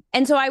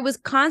 And so I was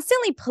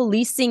constantly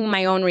policing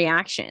my own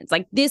reactions.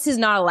 Like, this is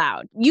not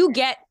allowed. You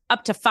get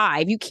up to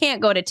 5. You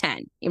can't go to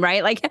 10,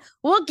 right? Like,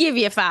 we'll give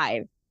you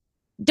 5.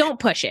 Don't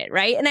push it,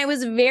 right? And I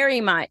was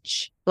very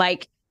much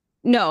like,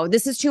 no,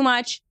 this is too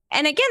much.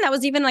 And again, that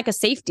was even like a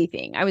safety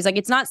thing. I was like,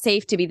 it's not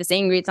safe to be this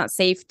angry. It's not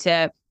safe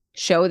to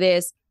show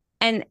this.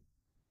 And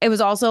it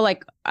was also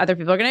like, other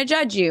people are going to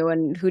judge you.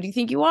 And who do you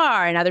think you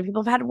are? And other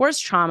people have had worse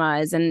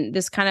traumas and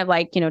this kind of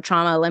like,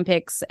 trauma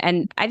Olympics.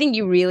 And I think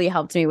you really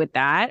helped me with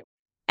that.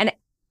 And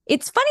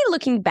it's funny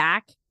looking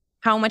back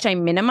how much I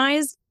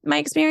minimized my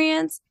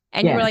experience.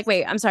 And you were like,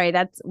 wait, I'm sorry,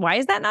 why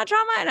is that not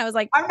trauma? And I was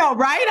like, I know,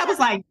 right? I was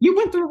like, you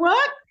went through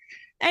what?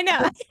 I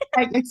know.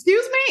 Like,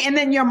 excuse me? And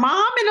then your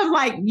mom, and I'm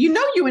like,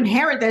 you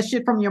inherit that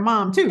shit from your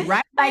mom too,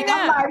 right? Like,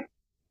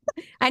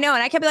 I know.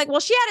 And I kept like, well,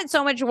 she had it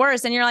so much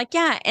worse. And you're like,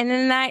 yeah. And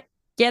then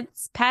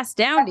gets passed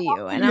down to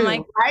you. And I'm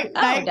like, right?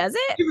 oh, Like, does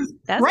it? she was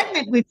Does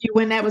pregnant with you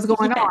when that was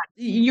going Yeah. on.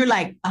 You're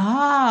like,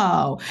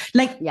 oh,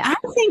 like, Yeah. I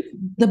think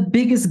the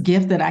biggest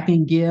gift that I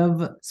can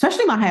give,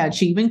 especially my high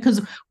achieving,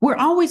 because we're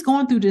always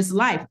going through this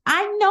life.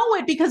 I know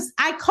it because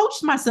I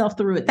coached myself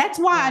through it. That's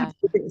why I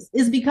do this,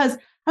 is because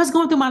I was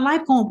going through my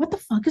life going, what the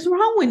fuck is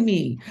wrong with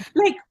me?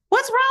 Like,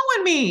 what's wrong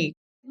with me?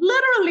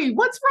 Literally,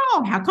 what's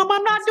wrong? How come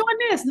I'm not doing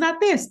this, not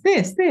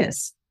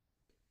this?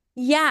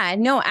 Yeah,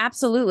 no,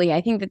 absolutely.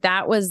 I think that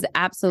that was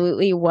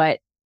absolutely what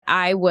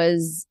I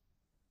was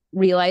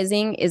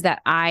realizing, is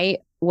that I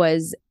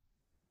was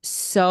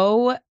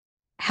so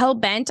hell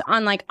bent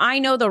on like, I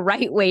know the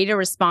right way to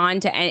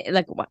respond to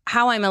like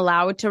how I'm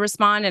allowed to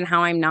respond and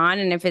how I'm not.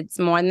 And if it's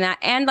more than that.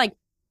 And like,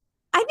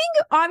 I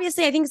think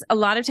obviously, I think a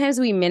lot of times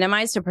we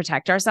minimize to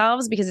protect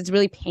ourselves because it's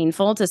really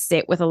painful to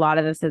sit with a lot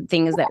of the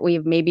things that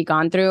we've maybe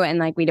gone through and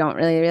like we don't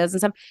really realize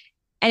and stuff.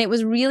 And it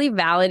was really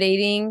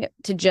validating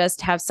to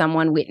just have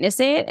someone witness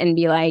it and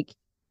be like,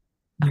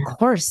 of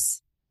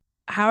course,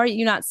 how are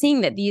you not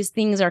seeing that these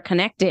things are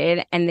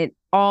connected and it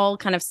all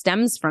kind of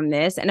stems from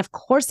this? And of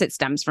course it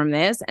stems from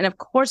this. And of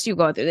course you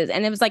go through this.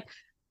 And it was like,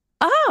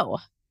 oh,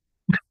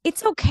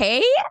 it's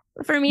okay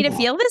for me to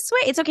feel this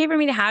way. It's okay for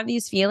me to have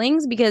these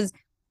feelings because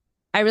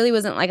I really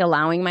wasn't like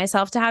allowing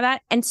myself to have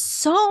that. And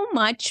so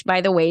much, by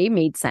the way,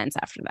 made sense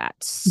after that.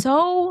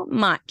 So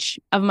much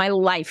of my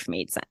life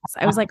made sense.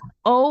 I was like,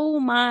 oh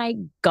my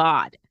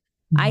God,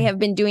 I have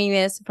been doing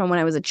this from when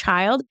I was a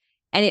child.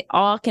 And it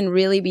all can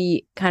really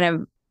be kind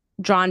of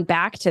drawn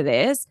back to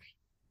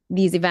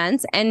these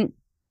events. And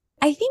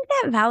I think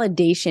that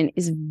validation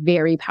is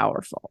very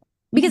powerful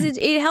because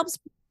it helps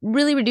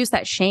really reduce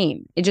that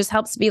shame. It just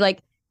helps be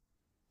like,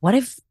 what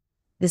if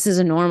this is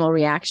a normal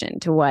reaction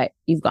to what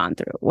you've gone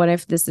through? What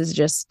if this is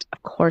just,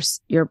 of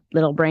course, your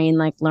little brain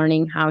like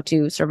learning how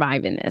to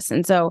survive in this?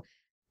 And so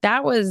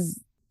that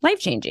was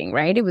life-changing,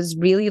 right? It was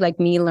really like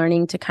me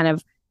learning to kind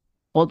of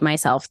hold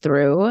myself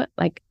through.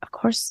 Like, of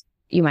course,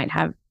 you might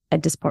have a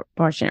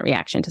disproportionate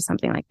reaction to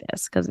something like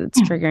this because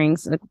it's triggering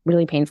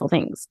really painful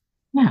things.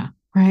 Yeah,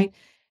 right.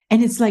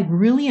 And it's like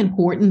really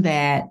important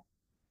that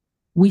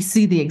we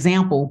see the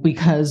example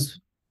because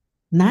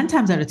 9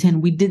 times out of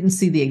 10, we didn't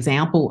see the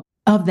example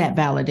of that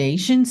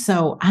validation.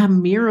 So I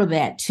mirror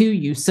that to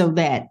you so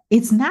that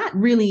it's not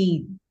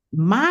really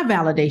my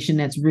validation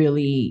that's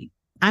really,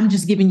 I'm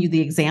just giving you the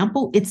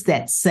example. It's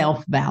that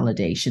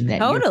self-validation that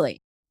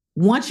totally.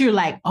 Once you're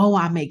like, oh,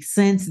 I make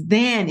sense,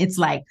 then it's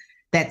like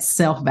that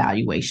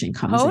self-valuation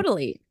comes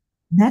totally.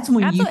 in. That's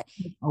when you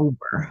take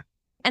over.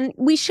 And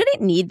we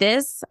shouldn't need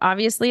this,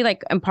 obviously,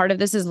 like, and part of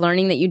this is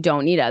learning that you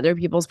don't need other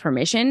people's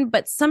permission.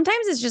 But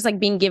sometimes it's just like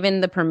being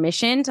given the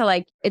permission to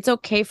like, it's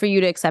okay for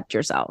you to accept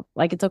yourself.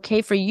 Like, it's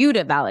okay for you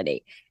to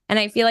validate. And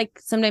I feel like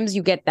sometimes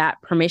you get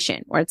that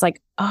permission where it's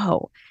like,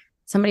 oh,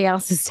 somebody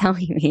else is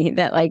telling me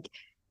that like,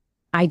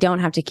 I don't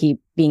have to keep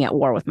being at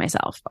war with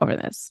myself over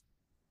this.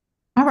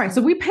 All right. So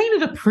we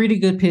painted a pretty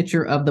good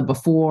picture of the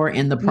before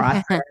and the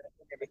process and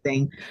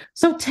everything.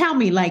 So tell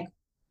me, like,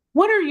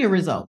 what are your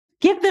results?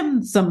 Give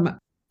them some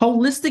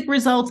holistic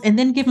results and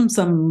then give them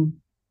some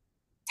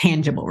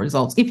tangible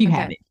results if you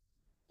have it.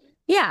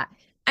 Yeah.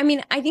 I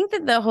mean, I think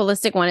that the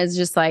holistic one is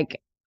just like,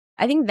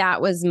 I think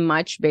that was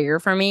much bigger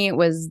for me. It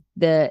was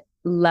the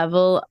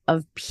level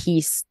of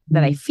peace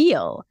that I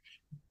feel.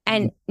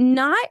 And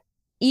not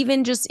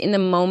even just in the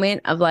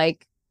moment of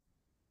like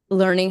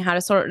learning how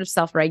to sort of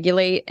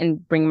self-regulate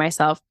and bring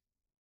myself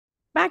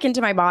back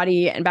into my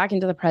body and back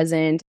into the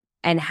present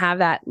and have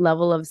that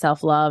level of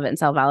self-love and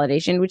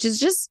self-validation, which is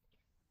just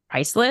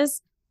priceless.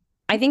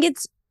 I think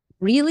it's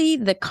really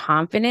the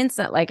confidence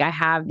that like I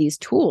have these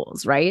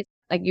tools, right?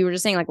 Like you were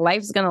just saying, like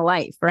life's gonna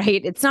life,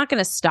 right? It's not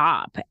gonna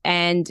stop.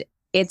 And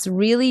it's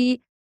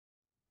really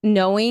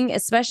knowing,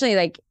 especially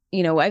like,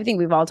 you know, I think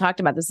we've all talked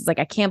about this. It's like,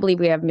 I can't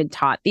believe we haven't been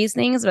taught these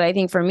things. But I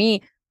think for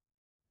me,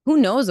 who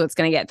knows what's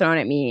going to get thrown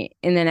at me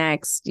in the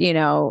next, you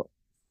know,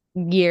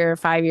 year,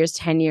 5 years,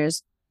 10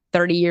 years,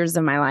 30 years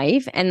of my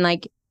life. And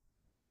like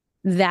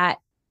that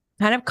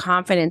kind of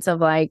confidence of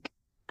like,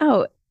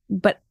 oh,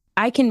 but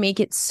I can make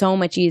it so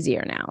much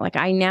easier now. Like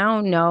I now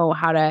know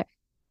how to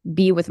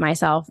be with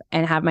myself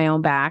and have my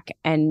own back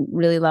and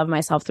really love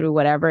myself through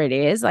whatever it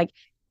is. Like,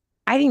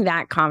 I think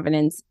that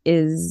confidence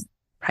is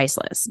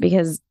priceless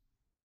because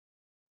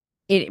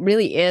it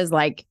really is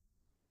like,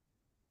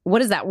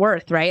 what is that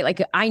worth, right?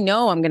 Like, I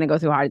know I'm going to go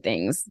through hard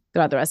things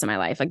throughout the rest of my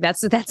life. Like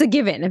that's a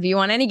given. If you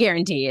want any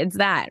guarantee, it's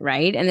that,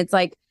 right? And it's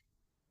like,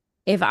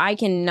 if I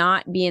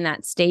cannot be in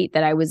that state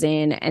that I was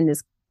in and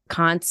this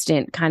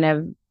constant kind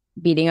of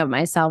beating of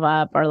myself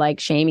up or like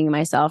shaming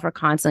myself or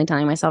constantly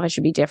telling myself I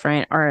should be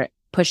different or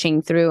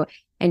pushing through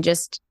and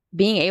just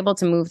being able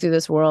to move through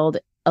this world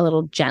a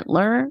little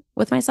gentler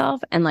with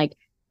myself and like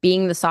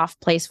being the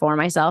soft place for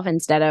myself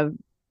instead of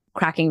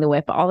cracking the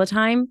whip all the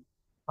time.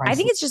 Priceless. I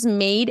think it's just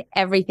made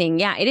everything.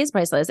 Yeah, it is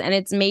priceless. And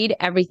it's made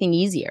everything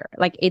easier.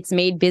 Like it's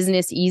made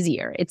business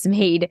easier. It's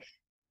made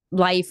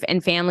life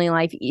and family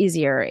life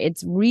easier.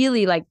 It's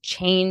really like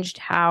changed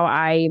how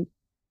I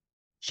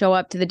show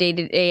up to the day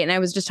to day. And I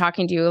was just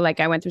talking to you, like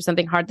I went through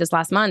something hard this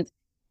last month,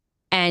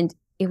 and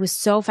it was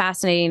so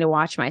fascinating to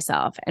watch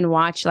myself and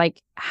watch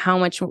like how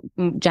much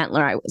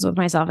gentler I was with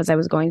myself as I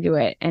was going through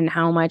it, and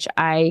how much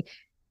I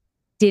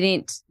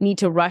didn't need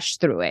to rush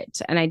through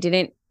it. And I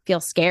didn't feel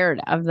scared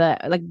of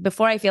like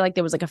before, I feel like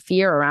there was like a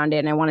fear around it,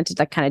 and I wanted to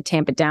like kind of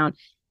tamp it down.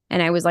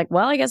 And I was like,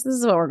 well, I guess this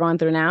is what we're going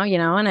through now,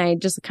 And I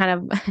just kind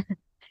of,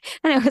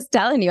 and I was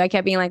telling you, I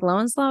kept being like, low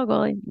and slow,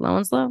 Goli, low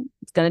and slow.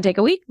 It's going to take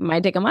a week. It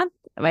might take a month.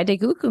 It might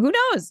take, who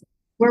knows?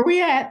 Where we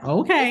at?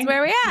 Okay. That's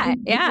where we at.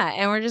 Yeah.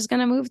 And we're just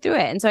going to move through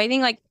it. And so I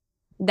think like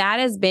that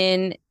has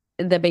been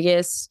the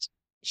biggest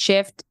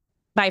shift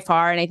by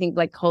far. And I think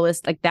like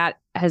holistic, like that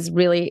has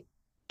really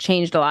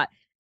changed a lot.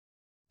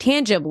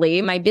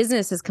 Tangibly, my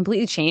business has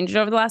completely changed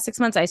over the last 6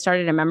 months. I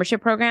started a membership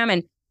program,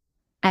 and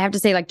I have to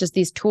say like just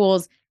these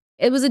tools,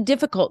 it was a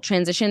difficult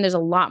transition. There's a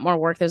lot more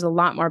work. There's a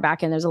lot more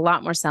back end. There's a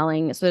lot more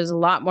selling. So there's a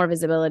lot more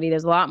visibility.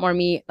 There's a lot more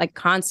me like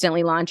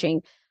constantly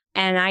launching.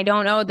 And I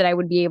don't know that I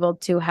would be able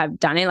to have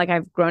done it. Like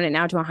I've grown it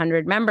now to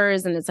 100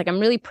 members, and it's like, I'm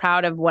really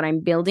proud of what I'm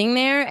building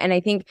there. And I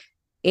think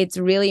it's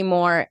really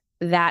more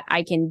that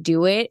I can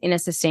do it in a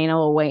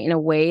sustainable way, in a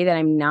way that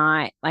I'm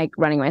not like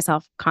running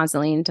myself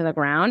constantly into the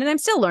ground. And I'm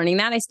still learning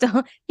that. I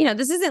still,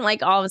 this isn't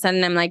like all of a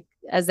sudden I'm like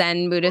a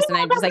Zen Buddhist and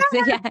I just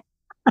like,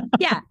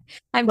 yeah,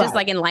 I'm just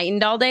like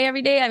enlightened all day,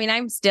 every day. I mean,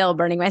 I'm still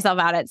burning myself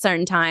out at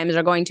certain times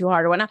or going too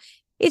hard or whatnot.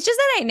 It's just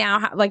that I now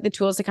have like the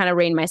tools to kind of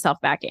rein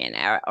myself back in,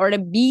 or to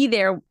be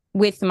there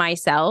with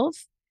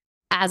myself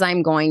as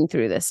I'm going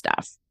through this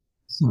stuff.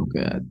 So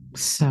good.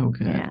 So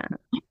good. Yeah.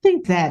 I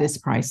think that is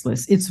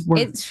priceless. It's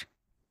worth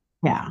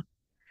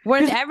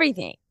worth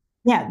everything.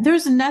 Yeah.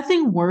 There's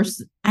nothing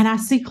worse. And I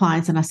see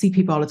clients and I see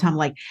people all the time,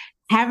 like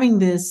having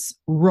this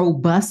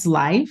robust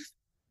life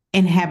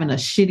and having a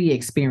shitty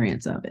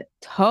experience of it.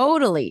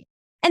 Totally.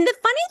 And the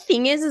funny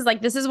thing is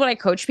like, this is what I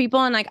coach people.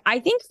 And like, I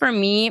think for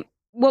me,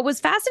 what was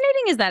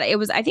fascinating is that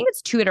I think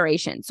it's 2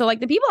 iterations. So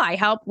like the people I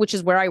help, which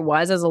is where I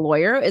was as a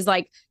lawyer, is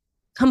like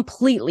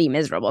completely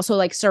miserable. So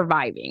like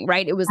surviving,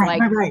 right? It was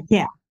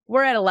Yeah.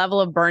 We're at a level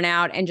of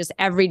burnout and just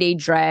everyday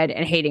dread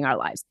and hating our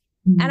lives.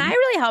 Mm-hmm. And I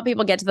really help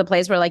people get to the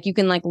place where like you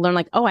can like learn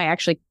like, oh, I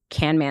actually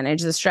can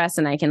manage the stress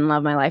and I can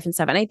love my life and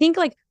stuff. And I think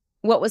like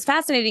what was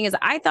fascinating is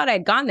I thought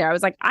I'd gone there. I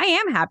was like, I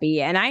am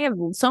happy and I have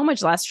so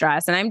much less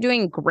stress and I'm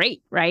doing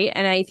great, right?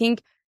 And I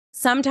think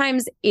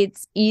sometimes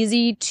it's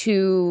easy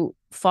to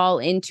fall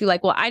into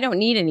like, well, I don't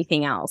need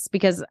anything else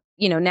because,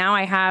 now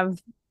I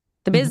have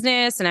the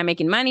business and I'm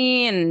making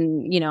money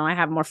and, I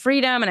have more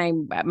freedom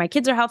and my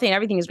kids are healthy and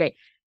everything is great.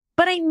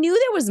 But I knew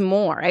there was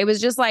more. I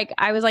was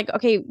like,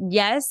 okay,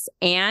 yes.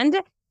 And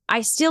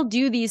I still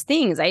do these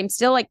things. I'm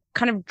still like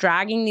kind of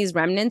dragging these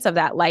remnants of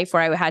that life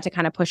where I had to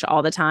kind of push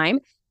all the time.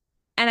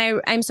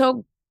 And I'm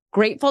so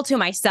grateful to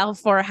myself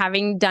for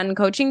having done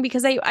coaching,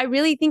 because I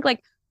really think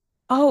like,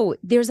 oh,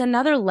 there's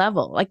another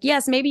level. Like,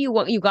 yes, maybe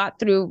you got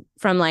through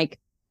from like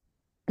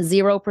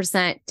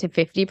 0% to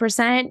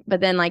 50%,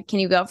 but then like, can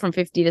you go from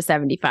 50 to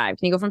 75?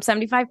 Can you go from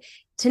 75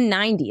 to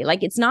 90?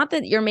 Like, it's not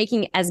that you're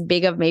making as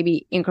big of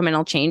maybe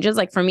incremental changes.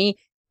 Like for me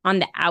on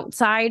the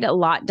outside, a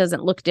lot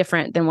doesn't look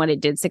different than what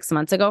it did 6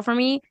 months ago for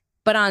me.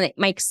 But on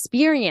my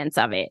experience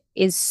of it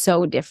is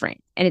so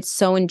different and it's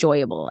so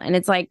enjoyable. And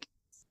it's like,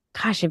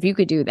 gosh, if you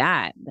could do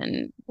that,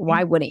 then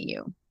why wouldn't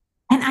you?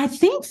 And I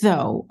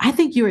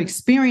think your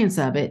experience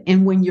of it,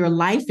 and when your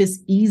life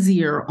is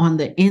easier on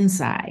the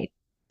inside,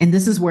 and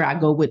this is where I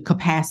go with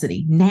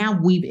capacity. Now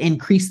we've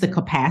increased the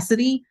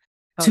capacity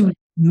to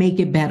make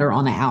it better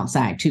on the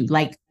outside too.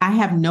 Like I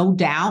have no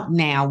doubt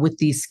now with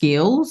these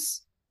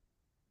skills,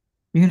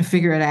 you're going to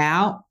figure it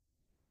out.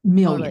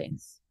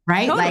 Millions,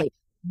 right? Totally. Like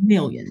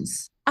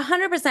millions.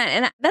 100%.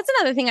 And that's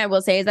another thing I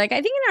will say is like,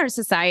 I think in our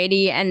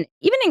society and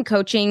even in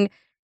coaching,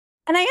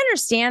 and I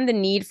understand the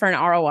need for an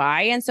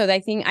ROI. And so I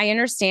think I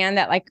understand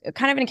that like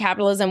kind of in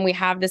capitalism, we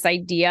have this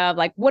idea of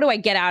like, what do I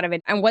get out of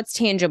it and what's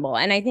tangible?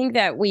 And I think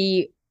that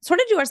we sort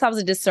of do ourselves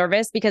a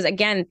disservice because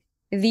again,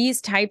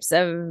 these types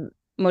of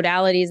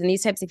modalities and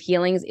these types of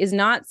healings is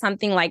not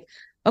something like,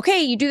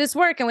 okay, you do this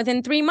work and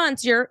within 3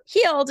 months you're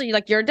healed,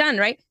 you're done,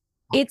 right?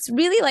 It's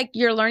really like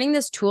you're learning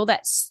this tool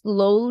that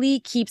slowly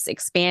keeps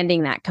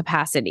expanding that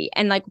capacity.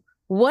 And like,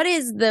 what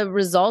is the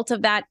result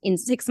of that in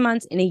 6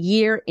 months, in a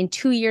year, in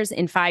 2 years,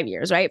 in 5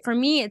 years, right? For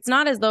me, it's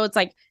not as though it's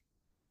like,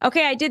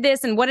 okay, I did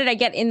this and what did I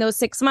get in those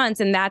 6 months?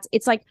 And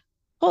it's like,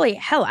 holy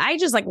hell, I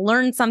just like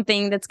learned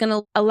something that's going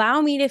to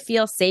allow me to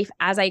feel safe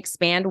as I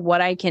expand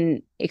what I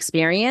can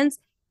experience.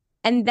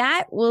 And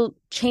that will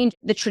change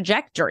the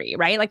trajectory,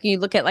 right? Like you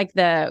look at like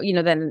the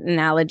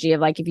analogy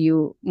of like, if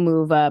you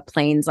move a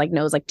plane's like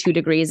nose, like 2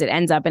 degrees, it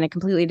ends up in a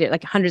completely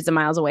like hundreds of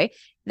miles away.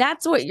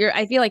 That's what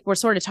I feel like we're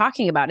sort of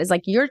talking about is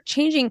like, you're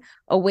changing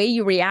a way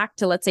you react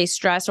to, let's say,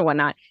 stress or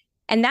whatnot.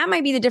 And that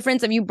might be the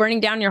difference of you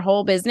burning down your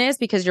whole business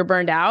because you're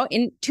burned out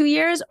in 2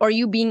 years, or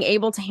you being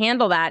able to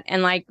handle that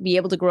and like be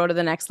able to grow to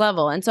the next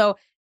level. And so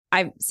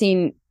I've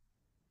seen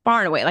far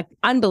and away like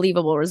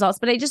unbelievable results,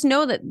 but I just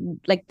know that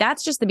like,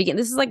 that's just the beginning.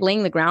 This is like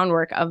laying the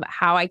groundwork of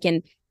how I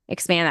can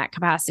expand that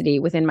capacity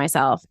within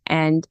myself.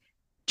 And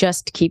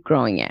just keep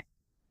growing it.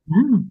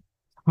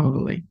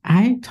 Totally.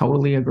 I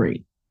totally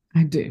agree.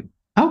 I do.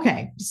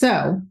 Okay.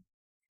 So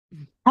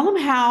tell them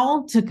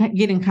how to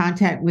get in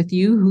contact with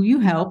you, who you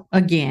help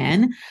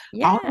again,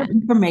 all the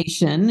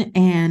information,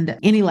 and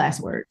any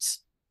last words.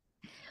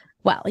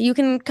 Well, you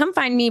can come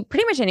find me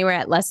pretty much anywhere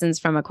at Lessons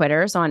from a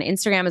Quitter. So on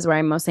Instagram is where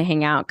I mostly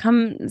hang out.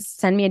 Come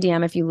send me a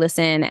DM if you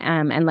listen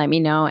and let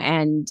me know,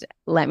 and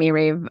let me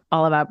rave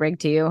all about Brig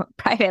to you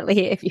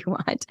privately if you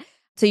want.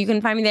 So you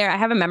can find me there. I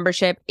have a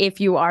membership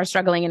if you are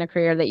struggling in a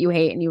career that you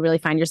hate and you really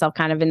find yourself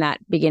kind of in that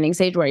beginning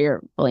stage where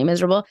you're fully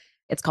miserable.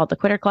 It's called the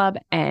Quitter Club,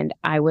 and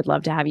I would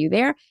love to have you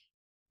there.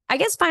 I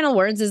guess final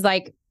words is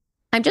like,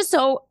 I'm just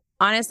so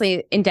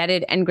honestly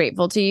indebted and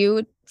grateful to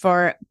you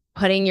for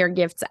putting your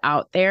gifts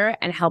out there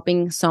and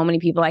helping so many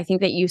people. I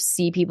think that you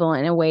see people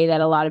in a way that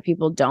a lot of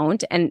people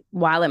don't. And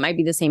while it might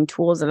be the same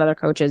tools that other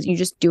coaches, you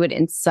just do it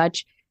in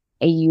such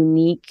a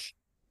unique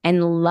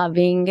and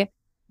loving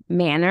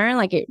manner.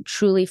 Like it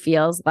truly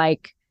feels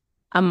like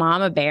a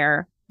mama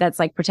bear that's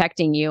like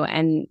protecting you.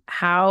 And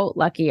how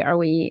lucky are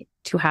we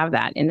to have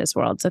that in this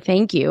world? So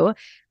thank you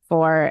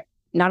for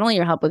not only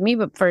your help with me,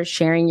 but for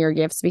sharing your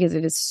gifts, because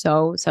it is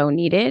so, so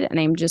needed. And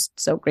I'm just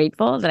so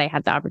grateful that I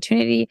had the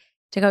opportunity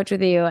to coach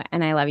with you.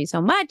 And I love you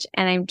so much.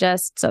 And I'm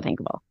just so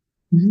thankful.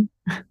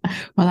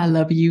 Well, I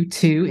love you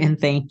too. And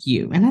thank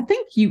you. And I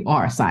think you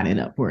are signing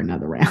up for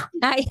another round.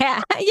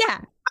 Yeah.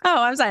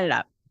 Oh, I'm signing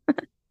up.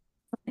 That's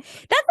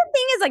the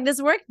thing is like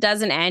this work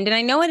doesn't end. And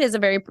I know it is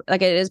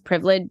it is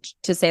privileged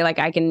to say like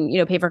I can,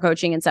 pay for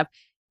coaching and stuff.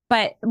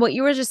 But what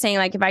you were just saying,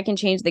 like if I can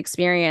change the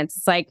experience,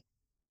 it's like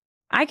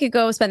I could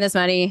go spend this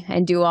money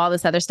and do all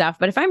this other stuff.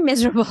 But if I'm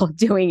miserable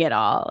doing it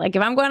all, like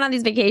if I'm going on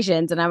these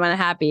vacations and I'm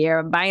unhappy, or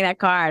I'm buying that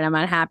car and I'm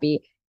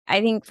unhappy,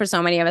 I think for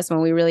so many of us,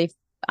 when we really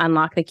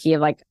unlock the key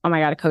of like, oh my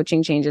God,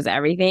 coaching changes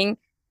everything,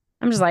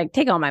 I'm just like,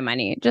 take all my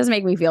money. Just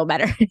make me feel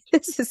better.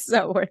 This is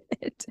so worth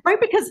it. Right.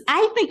 Because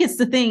I think it's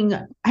the thing.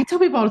 I tell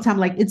people all the time,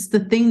 like it's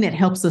the thing that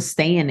helps us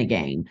stay in the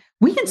game.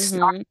 We can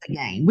start the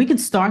game. We can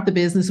start the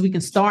business. We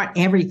can start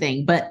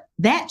everything. But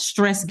that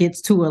stress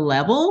gets to a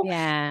level.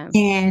 Yeah.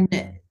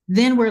 And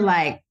then we're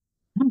like,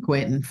 I'm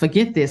quitting.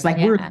 Forget this. Like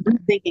we're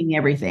rethinking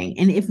everything.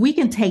 And if we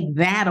can take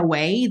that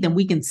away, then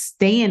we can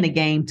stay in the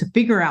game to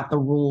figure out the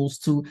rules,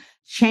 to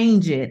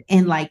change it,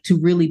 and like to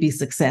really be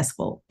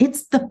successful.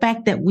 It's the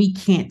fact that we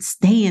can't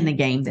stay in the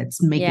game that's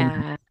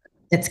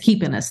that's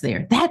keeping us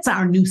there. That's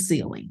our new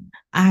ceiling.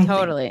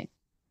 Totally.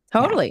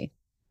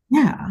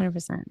 Yeah.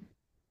 100%.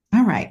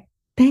 All right.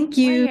 Thank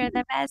you. You're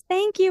the best.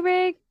 Thank you,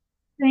 Brig.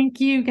 Thank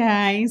you,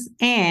 guys.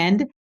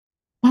 And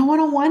my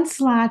one-on-one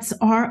slots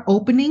are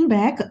opening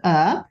back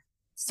up.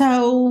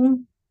 So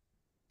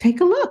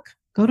take a look.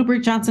 Go to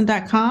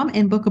brigjohnson.com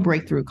and book a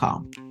breakthrough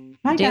call.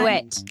 Bye, Do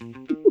guys.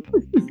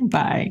 it.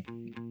 Bye.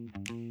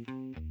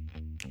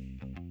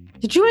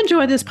 Did you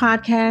enjoy this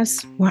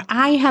podcast where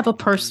I have a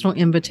personal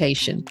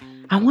invitation?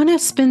 I want to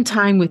spend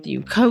time with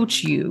you,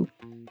 coach you,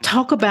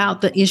 talk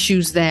about the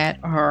issues that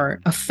are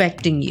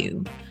affecting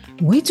you.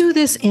 We do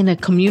this in a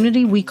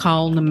community we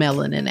call the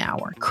Melanin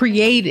Hour,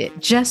 created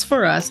just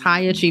for us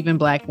high-achieving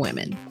Black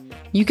women.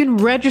 You can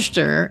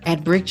register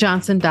at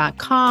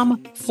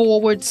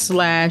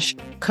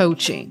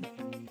brigjohnson.com/coaching.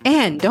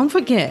 And don't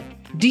forget,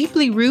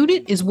 Deeply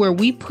Rooted is where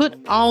we put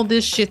all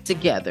this shit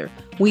together.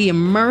 We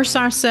immerse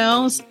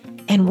ourselves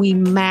and we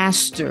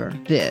master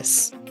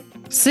this.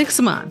 6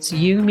 months,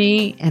 you,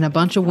 me, and a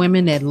bunch of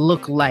women that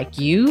look like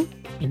you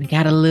and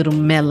got a little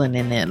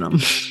melanin in them.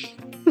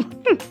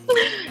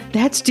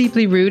 That's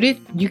Deeply Rooted.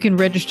 You can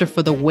register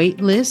for the wait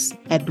list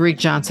at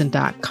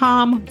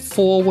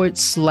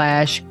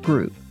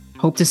brigjohnson.com/group.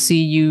 Hope to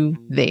see you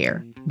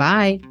there.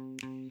 Bye.